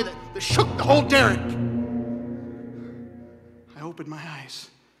alongside me that shook the whole derrick. I opened my eyes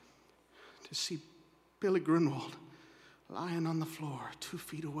to see Billy Grunwald lying on the floor 2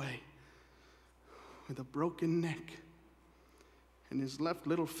 feet away with a broken neck, and his left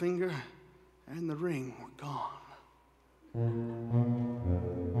little finger and the ring were gone.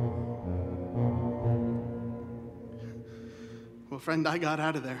 Well, friend, I got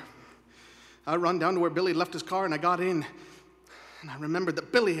out of there. I run down to where Billy left his car, and I got in, and I remembered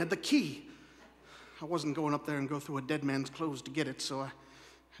that Billy had the key. I wasn't going up there and go through a dead man's clothes to get it, so I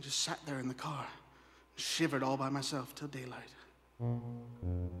just sat there in the car, shivered all by myself till daylight.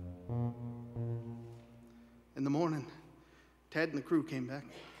 In the morning, Ted and the crew came back.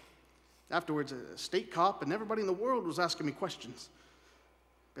 Afterwards, a state cop and everybody in the world was asking me questions.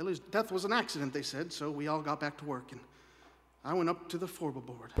 Billy's death was an accident, they said, so we all got back to work, and I went up to the four-wheel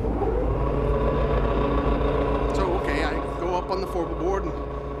board. So, okay, I go up on the four-wheel board,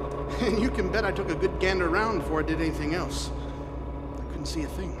 and you can bet I took a good gander around before I did anything else. I couldn't see a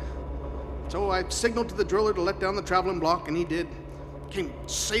thing. So I signaled to the driller to let down the traveling block, and he did. Came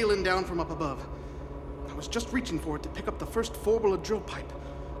sailing down from up above. was just reaching for it to pick up the first four-wheeler drill pipe.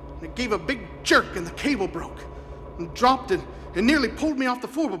 And it gave a big jerk and the cable broke and dropped and nearly pulled me off the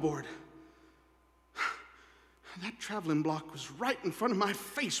floorboard. That traveling block was right in front of my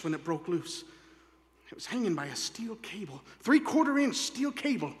face when it broke loose. It was hanging by a steel cable, 3/4-inch steel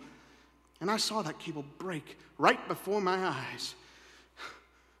cable. And I saw that cable break right before my eyes.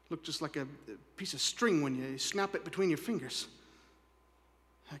 It looked just like a piece of string when you snap it between your fingers.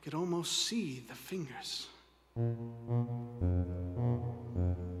 I could almost see the fingers.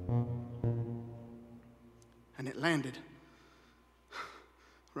 And it landed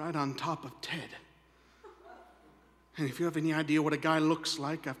right on top of Ted. And if you have any idea what a guy looks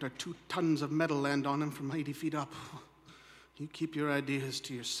like after 2 tons of metal land on him from 80 feet up, you keep your ideas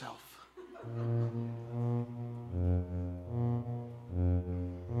to yourself.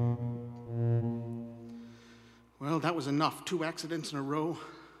 Well, that was enough. 2 accidents in a row.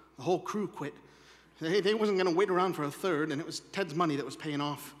 The whole crew quit. They wasn't going to wait around for a third, and it was Ted's money that was paying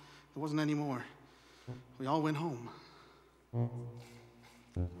off. There wasn't any more. We all went home.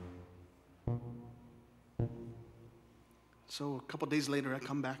 So a couple days later, I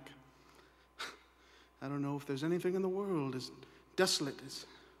come back. I don't know if there's anything in the world as desolate, as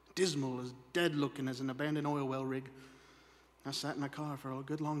dismal, as dead-looking as an abandoned oil well rig. I sat in my car for a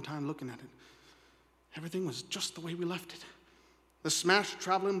good long time looking at it. Everything was just the way we left it. The smashed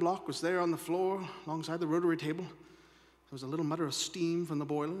traveling block was there on the floor alongside the rotary table. There was a little mutter of steam from the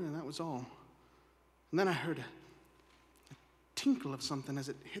boiler, and that was all. And then I heard a tinkle of something as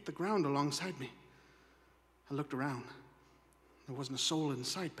it hit the ground alongside me. I looked around. There wasn't a soul in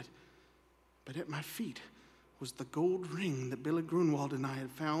sight, but at my feet was the gold ring that Billy Grunwald and I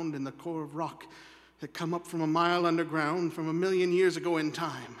had found in the core of rock that come up from a mile underground from 1,000,000 years ago in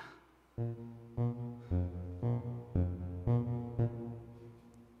time.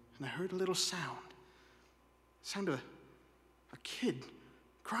 And I heard a little sound. The sound of a kid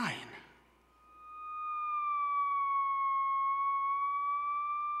crying.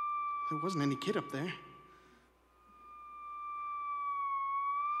 There wasn't any kid up there.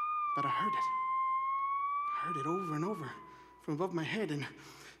 But I heard it. I heard it over and over from above my head. And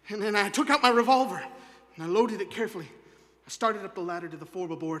then I took out my revolver and I loaded it carefully. I started up the ladder to the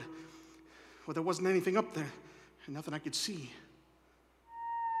forward. Well, there wasn't anything up there and nothing I could see.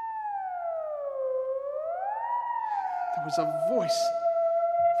 There was a voice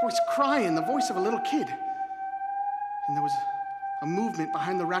crying, the voice of a little kid. And there was a movement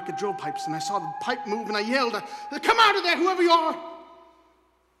behind the rack of drill pipes, and I saw the pipe move, and I yelled, "Come out of there, whoever you are!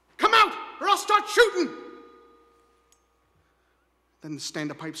 Come out, or I'll start shooting!" Then the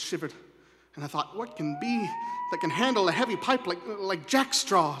stand of pipes shivered, and I thought, what can be that can handle a heavy pipe like jack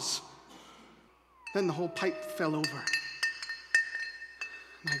straws? Then the whole pipe fell over,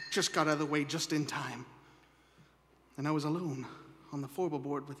 and I just got out of the way just in time. And I was alone on the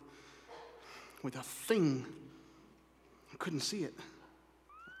forward with a thing. I couldn't see it.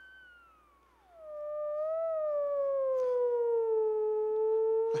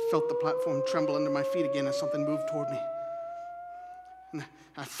 I felt the platform tremble under my feet again as something moved toward me. And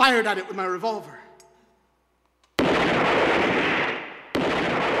I fired at it with my revolver.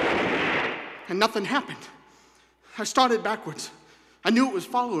 And nothing happened. I started backwards. I knew it was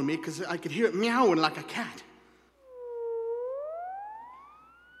following me because I could hear it meowing like a cat.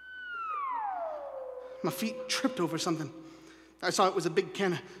 My feet tripped over something. I saw it was a big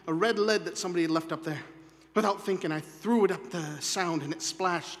can of red lead that somebody had left up there. Without thinking, I threw it up the sound and it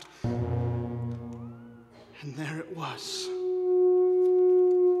splashed. And there it was.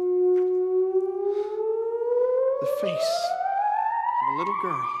 The face of a little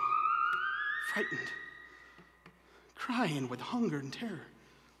girl, frightened, crying with hunger and terror.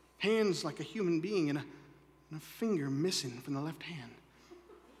 Hands like a human being and a finger missing from the left hand.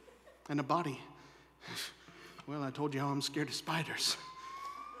 And a body. Well, I told you how I'm scared of spiders.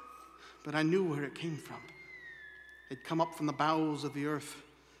 But I knew where it came from. It'd come up from the bowels of the earth,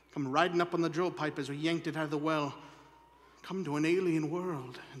 come riding up on the drill pipe as we yanked it out of the well, come to an alien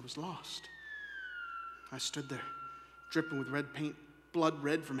world and was lost. I stood there, dripping with red paint, blood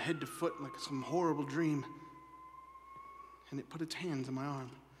red from head to foot like some horrible dream. And it put its hands on my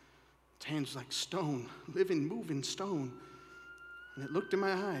arm. Its hands like stone, living, moving stone. And it looked in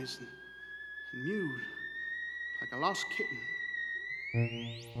my eyes and mewed like a lost kitten.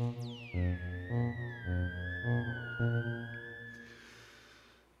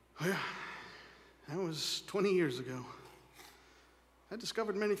 Well, that was 20 years ago. I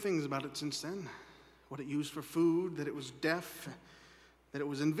discovered many things about it since then. What it used for food, that it was deaf, that it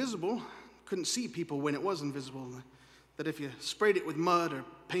was invisible, couldn't see people when it was invisible, that if you sprayed it with mud or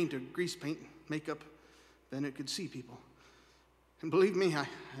paint or grease paint, makeup, then it could see people. And believe me, I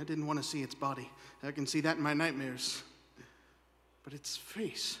didn't want to see its body. I can see that in my nightmares. But its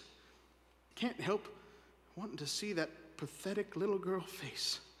face, can't help wanting to see that pathetic little girl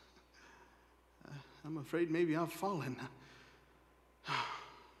face. I'm afraid maybe I've fallen.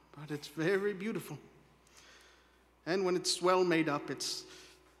 But it's very beautiful. And when it's well made up,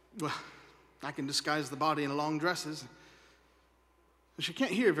 I can disguise the body in long dresses. She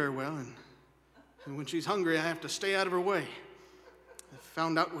can't hear very well, and when she's hungry, I have to stay out of her way. I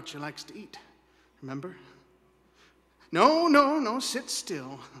found out what she likes to eat. Remember? No, sit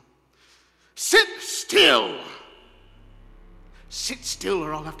still. Sit still! Sit still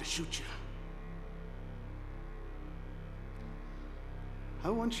or I'll have to shoot you. I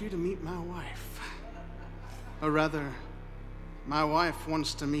want you to meet my wife. Or rather, my wife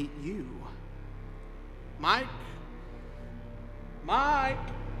wants to meet you. Mike? Mike!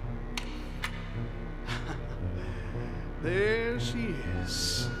 There she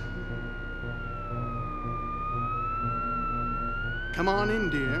is. Come on in,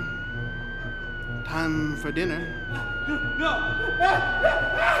 dear. Time for dinner.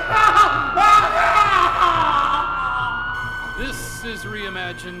 This is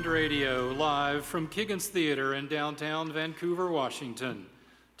Reimagined Radio, live from Kiggins Theater in downtown Vancouver, Washington.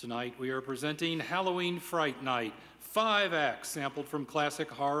 Tonight we are presenting Halloween Fright Night, 5 acts sampled from classic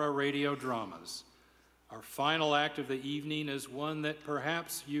horror radio dramas. Our final act of the evening is one that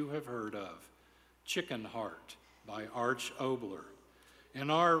perhaps you have heard of, Chicken Heart by Arch Oboler. In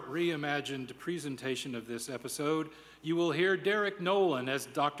our reimagined presentation of this episode, you will hear Derek Nolan as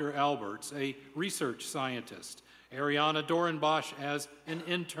Dr. Alberts, a research scientist, Ariana Dorenbosch as an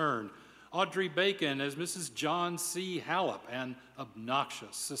intern, Audrey Bacon as Mrs. John C. Hallop, an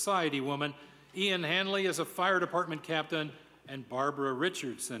obnoxious society woman, Ian Hanley as a fire department captain, and Barbara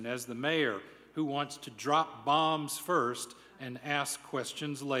Richardson as the mayor, who wants to drop bombs first and ask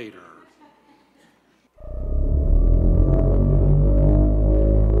questions later.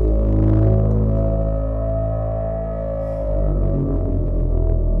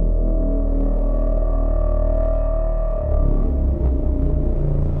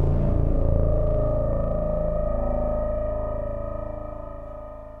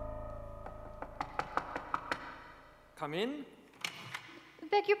 Come in.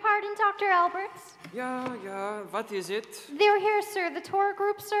 Beg your pardon, Dr. Alberts? Yeah, what is it? They're here, sir, the tour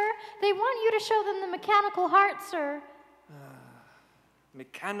group, sir. They want you to show them the mechanical heart, sir.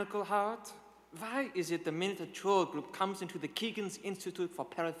 Mechanical heart? Why is it the minute a tour group comes into the Kiggins Institute for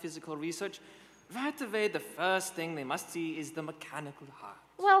Paraphysical Research, right away the first thing they must see is the mechanical heart?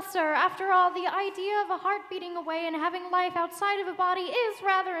 Well, sir, after all, the idea of a heart beating away and having life outside of a body is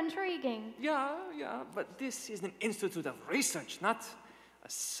rather intriguing. Yeah, but this is an institute of research, not a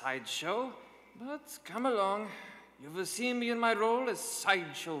sideshow. But come along. You will see me in my role as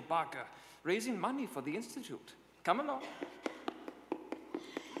sideshow barker, raising money for the institute. Come along.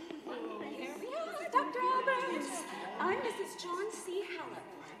 Here we are, Dr. Alberts. I'm Mrs. John C. Hallop,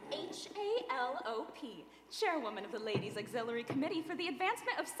 H-A-L-O-P, chairwoman of the Ladies' Auxiliary Committee for the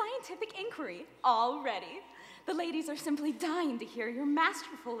Advancement of Scientific Inquiry, already. The ladies are simply dying to hear your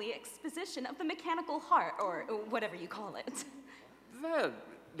masterfully exposition of the mechanical heart, or whatever you call it. Well,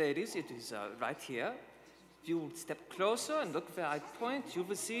 ladies, it is right here. If you will step closer and look where I point, you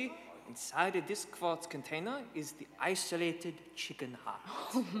will see inside this quartz container is the isolated chicken heart.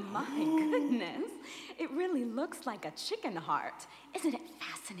 Oh my goodness. It really looks like a chicken heart. Isn't it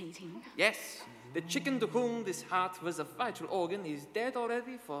fascinating? Yes. The chicken to whom this heart was a vital organ is dead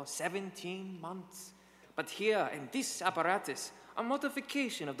already for 17 months. But here in this apparatus, a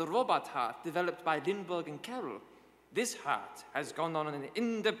modification of the robot heart developed by Lindbergh and Carroll. This heart has gone on an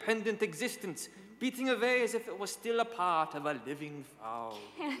independent existence, beating away as if it was still a part of a living fowl.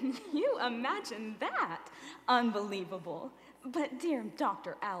 Can you imagine that? Unbelievable. But dear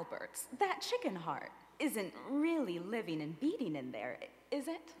Dr. Alberts, that chicken heart isn't really living and beating in there, is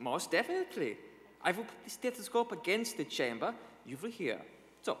it? Most definitely. I will put the stethoscope against the chamber. You will hear.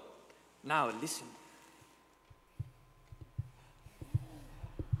 So, now listen.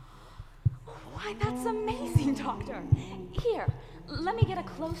 Why, that's amazing, Doctor. Here, let me get a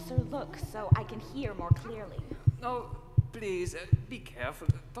closer look so I can hear more clearly. Oh, please, be careful.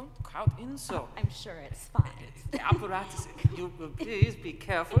 Don't crowd in so. I'm sure it's fine. The apparatus, you will please be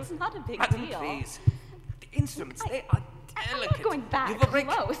careful. It's not a big Madam, deal. Please. The instruments, they are delicate. I'm not going back You will break.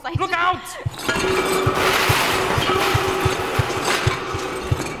 close. Look out!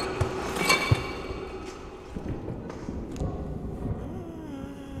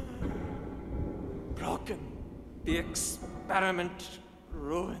 Broken. The experiment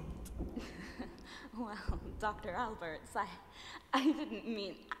ruined. Well, Dr. Alberts. I didn't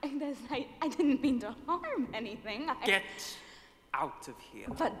mean... I didn't mean to harm anything. Get out of here.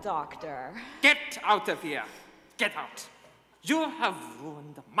 But, Doctor... Get out of here. Get out. You have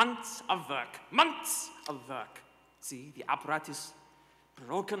ruined months of work. Months of work. See, the apparatus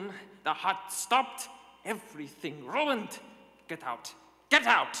broken, the heart stopped, everything ruined. Get out. Get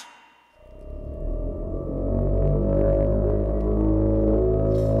out!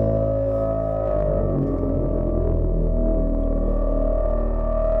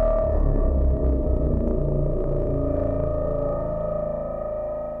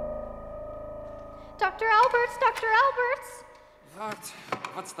 Dr. Alberts, Dr. Alberts! What?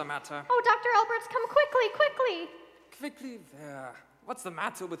 What's the matter? Oh, Dr. Alberts, come quickly, quickly! Quickly there. What's the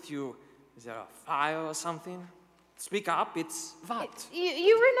matter with you? Is there a fire or something? Speak up, it's what?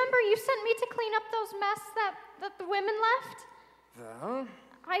 You remember you sent me to clean up those mess that the women left? Well?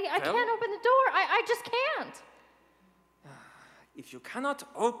 I can't open the door. I just can't. If you cannot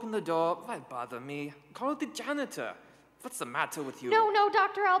open the door, why bother me? Call the janitor. What's the matter with you? No,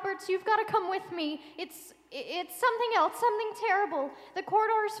 Dr. Alberts, you've got to come with me. It's something else, something terrible. The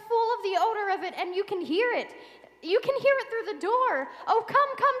corridor's full of the odor of it, and you can hear it. You can hear it through the door. Oh,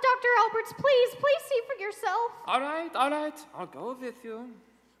 come, Dr. Alberts, please see for yourself. All right. I'll go with you.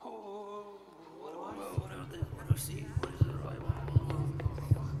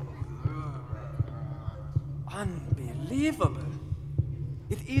 Unbelievable.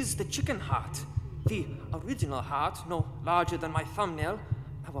 It is the chicken heart. The original heart, no larger than my thumbnail,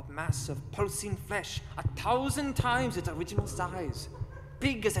 now a mass of pulsing flesh, 1,000 times its original size.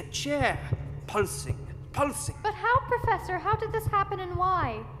 Big as a chair, pulsing. But how, Professor? How did this happen and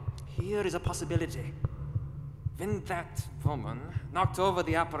why? Here is a possibility. When that woman knocked over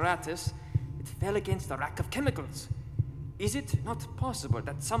the apparatus, it fell against a rack of chemicals. Is it not possible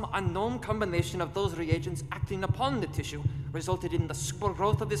that some unknown combination of those reagents acting upon the tissue resulted in the super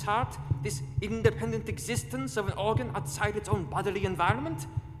growth of this heart, this independent existence of an organ outside its own bodily environment?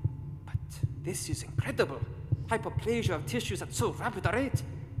 But this is incredible. Hyperplasia of tissues at so rapid a rate.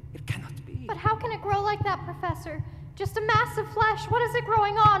 It cannot be. But how can it grow like that, Professor? Just a mass of flesh. What is it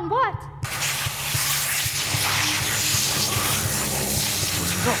growing on? What?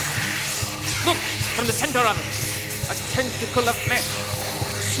 Look, from the center of it. A tentacle of flesh.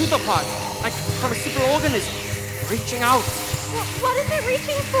 Pseudopod, like from a super organism, reaching out. What is it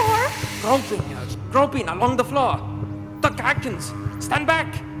reaching for? Groping along the floor. Dr. Atkins, stand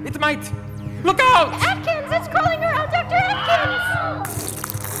back. It might. Look out! Atkins, it's crawling around Dr. Atkins!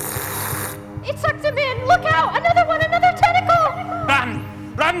 It sucked him in. Look out! Another tentacle! Run!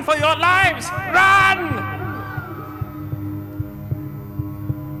 Run for your lives! Run!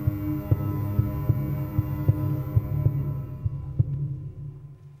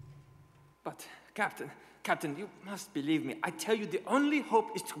 But, Captain, you must believe me. I tell you, the only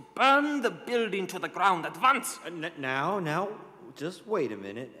hope is to burn the building to the ground at once. Now, just wait a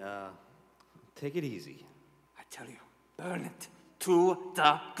minute. Take it easy. I tell you, burn it to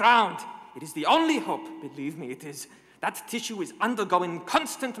the ground. It is the only hope. Believe me, it is. That tissue is undergoing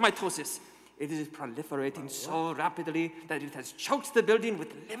constant mitosis. It is proliferating so rapidly that it has choked the building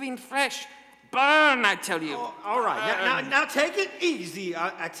with living flesh. Burn, I tell you. Oh, all right, now take it easy.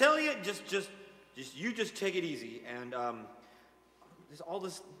 I tell you, just take it easy. And all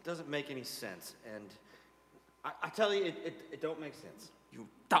this doesn't make any sense. And I tell you, it don't make sense. You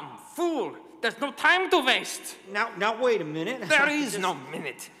dumb fool! There's no time to waste. Now wait a minute. There is no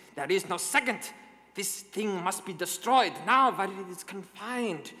minute. There is no second. This thing must be destroyed now while it is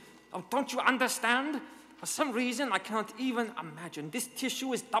confined. Oh, don't you understand? For some reason, I cannot even imagine. This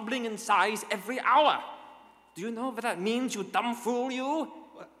tissue is doubling in size every hour. Do you know what that means, you dumb fool, you?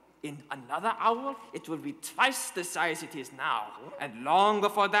 In another hour, it will be twice the size it is now. And long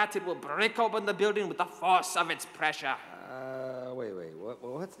before that, it will break open the building with the force of its pressure. Wait,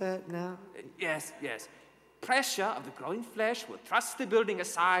 what's that now? Yes. Pressure of the growing flesh will thrust the building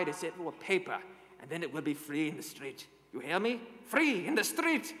aside as if it were paper, and then it will be free in the street. You hear me? Free in the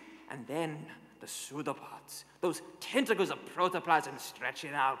street! And then the pseudopods, those tentacles of protoplasm, stretch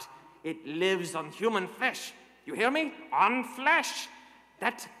it out. It lives on human flesh. You hear me? On flesh.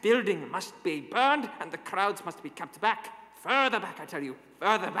 That building must be burned, and the crowds must be kept back. Further back, I tell you.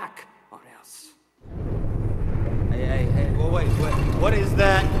 Further back, or else. Hey, wait. What is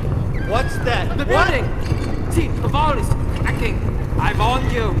that? What's that? The building! See, the wall is cracking. I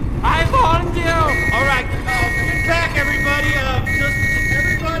warned you. All right, get back, everybody.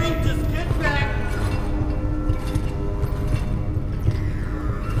 Just get back.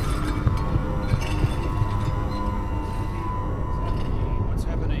 What's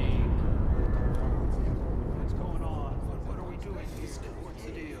happening?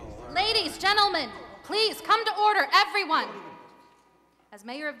 1. As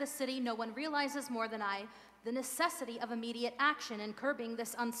mayor of this city, no one realizes more than I the necessity of immediate action in curbing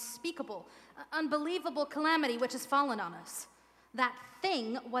this unspeakable, unbelievable calamity which has fallen on us. That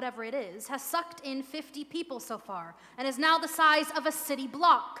thing, whatever it is, has sucked in 50 people so far and is now the size of a city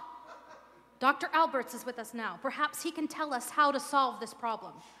block. Dr. Alberts is with us now. Perhaps he can tell us how to solve this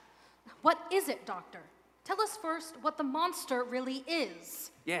problem. What is it, Doctor? Tell us first what the monster really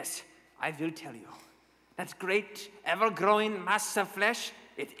is. Yes, I will tell you. That great, ever-growing mass of flesh,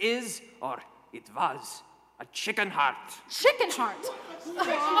 it is, or it was, a chicken heart. Chicken heart?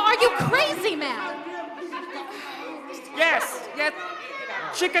 Are you crazy, man? Yes,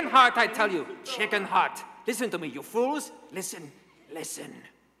 chicken heart, I tell you. Chicken heart. Listen to me, you fools. Listen.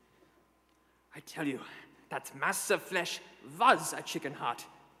 I tell you, that mass of flesh was a chicken heart,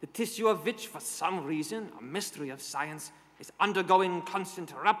 the tissue of which, for some reason, a mystery of science, is undergoing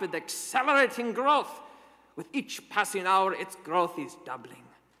constant, rapid, accelerating growth. With each passing hour, its growth is doubling.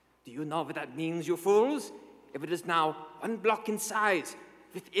 Do you know what that means, you fools? If it is now 1 block in size,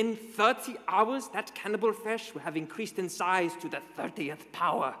 within 30 hours, that cannibal flesh will have increased in size to the 30th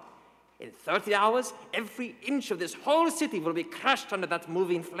power. In 30 hours, every inch of this whole city will be crushed under that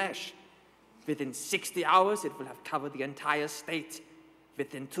moving flesh. Within 60 hours, it will have covered the entire state.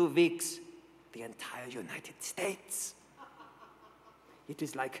 Within 2 weeks, the entire United States. It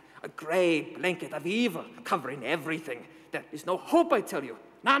is like a gray blanket of evil covering everything. There is no hope, I tell you.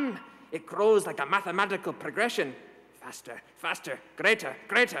 None. It grows like a mathematical progression. Faster, faster, greater,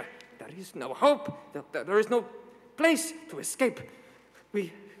 greater. There is no hope. There is no place to escape.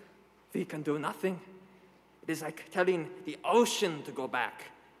 We can do nothing. It is like telling the ocean to go back.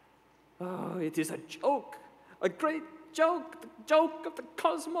 Oh, it is a joke. A great joke. The joke of the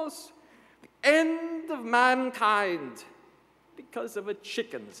cosmos. The end of mankind. Because of a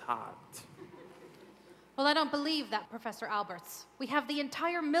chicken's heart. Well, I don't believe that, Professor Alberts. We have the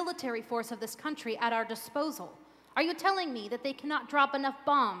entire military force of this country at our disposal. Are you telling me that they cannot drop enough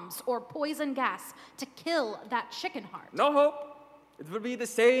bombs or poison gas to kill that chicken heart? No hope. It will be the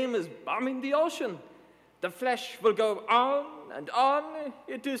same as bombing the ocean. The flesh will go on and on.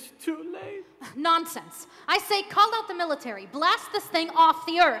 It is too late. Nonsense. I say call out the military. Blast this thing off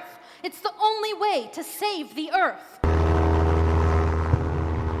the earth. It's the only way to save the earth.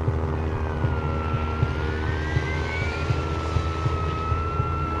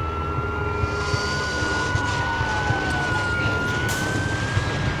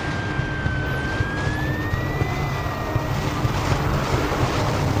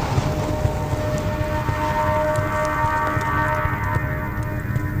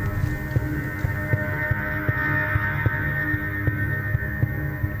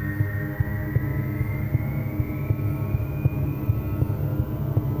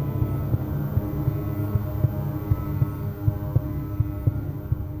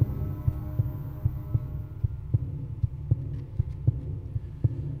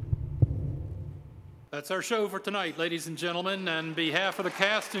 That's our show for tonight, ladies and gentlemen. On behalf of the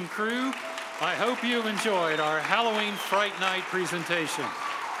cast and crew, I hope you've enjoyed our Halloween Fright Night presentation.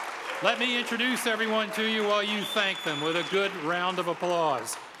 Let me introduce everyone to you while you thank them with a good round of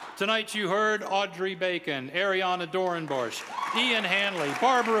applause. Tonight you heard Audrey Bacon, Ariana Dorenbush, Ian Hanley,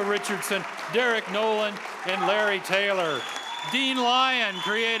 Barbara Richardson, Derek Nolan, and Larry Taylor. Dean Lyon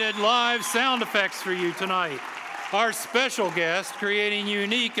created live sound effects for you tonight. Our special guest creating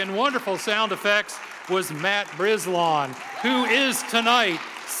unique and wonderful sound effects was Matt Brislon, who is tonight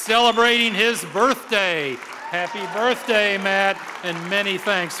celebrating his birthday. Happy birthday, Matt, and many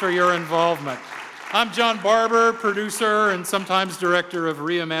thanks for your involvement. I'm John Barber, producer and sometimes director of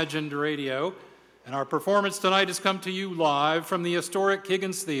Reimagined Radio, and our performance tonight has come to you live from the historic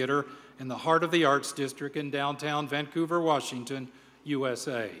Higgins Theater in the heart of the Arts District in downtown Vancouver, Washington,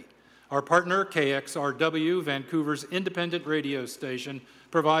 USA. Our partner, KXRW, Vancouver's independent radio station,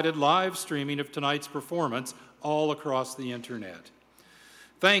 provided live streaming of tonight's performance all across the internet.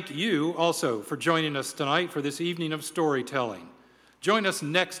 Thank you also for joining us tonight for this evening of storytelling. Join us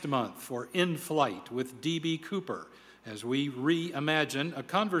next month for In Flight with D.B. Cooper as we reimagine a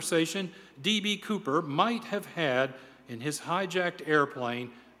conversation D.B. Cooper might have had in his hijacked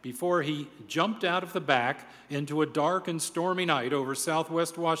airplane before he jumped out of the back into a dark and stormy night over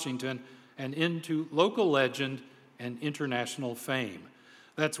Southwest Washington and into local legend and international fame.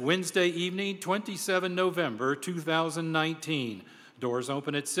 That's Wednesday evening, 27 November 2019. Doors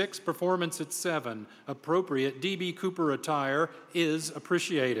open at 6, performance at 7. Appropriate D.B. Cooper attire is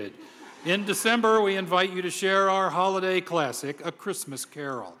appreciated. In December, we invite you to share our holiday classic, A Christmas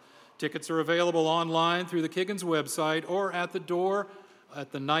Carol. Tickets are available online through the Kiggins website or at the door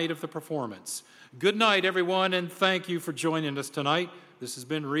at the night of the performance. Good night, everyone, and thank you for joining us tonight. This has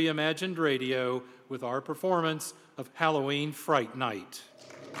been Reimagined Radio with our performance of Halloween Fright Night.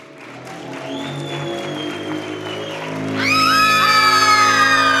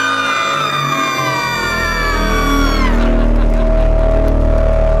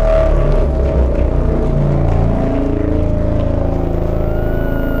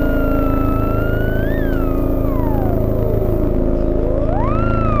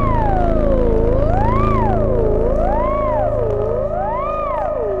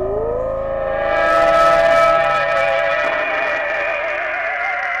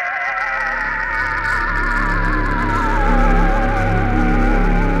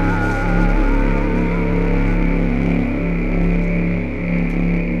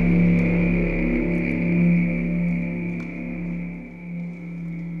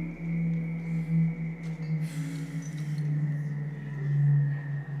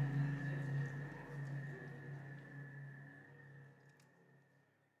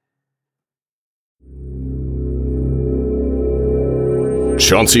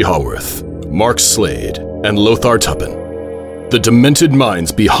 Chauncey Haworth, Mark Slade, and Lothar Tuppen, the demented minds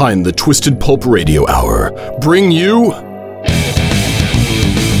behind the Twisted Pulp Radio Hour, bring you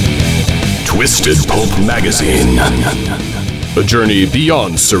Twisted Pulp Magazine. A journey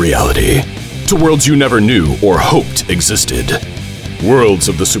beyond surreality to worlds you never knew or hoped existed. Worlds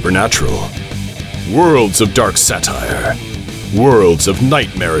of the supernatural. Worlds of dark satire. Worlds of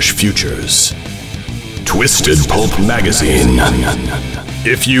nightmarish futures. Twisted Pulp Magazine.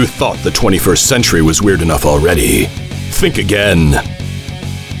 If you thought the 21st century was weird enough already, think again.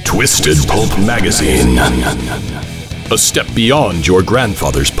 Twisted Pulp Magazine. A step beyond your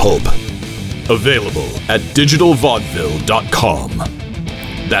grandfather's pulp. Available at digitalvaudeville.com.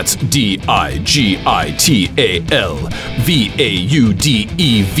 That's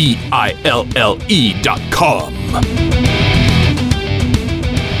digitalvaudeville.com.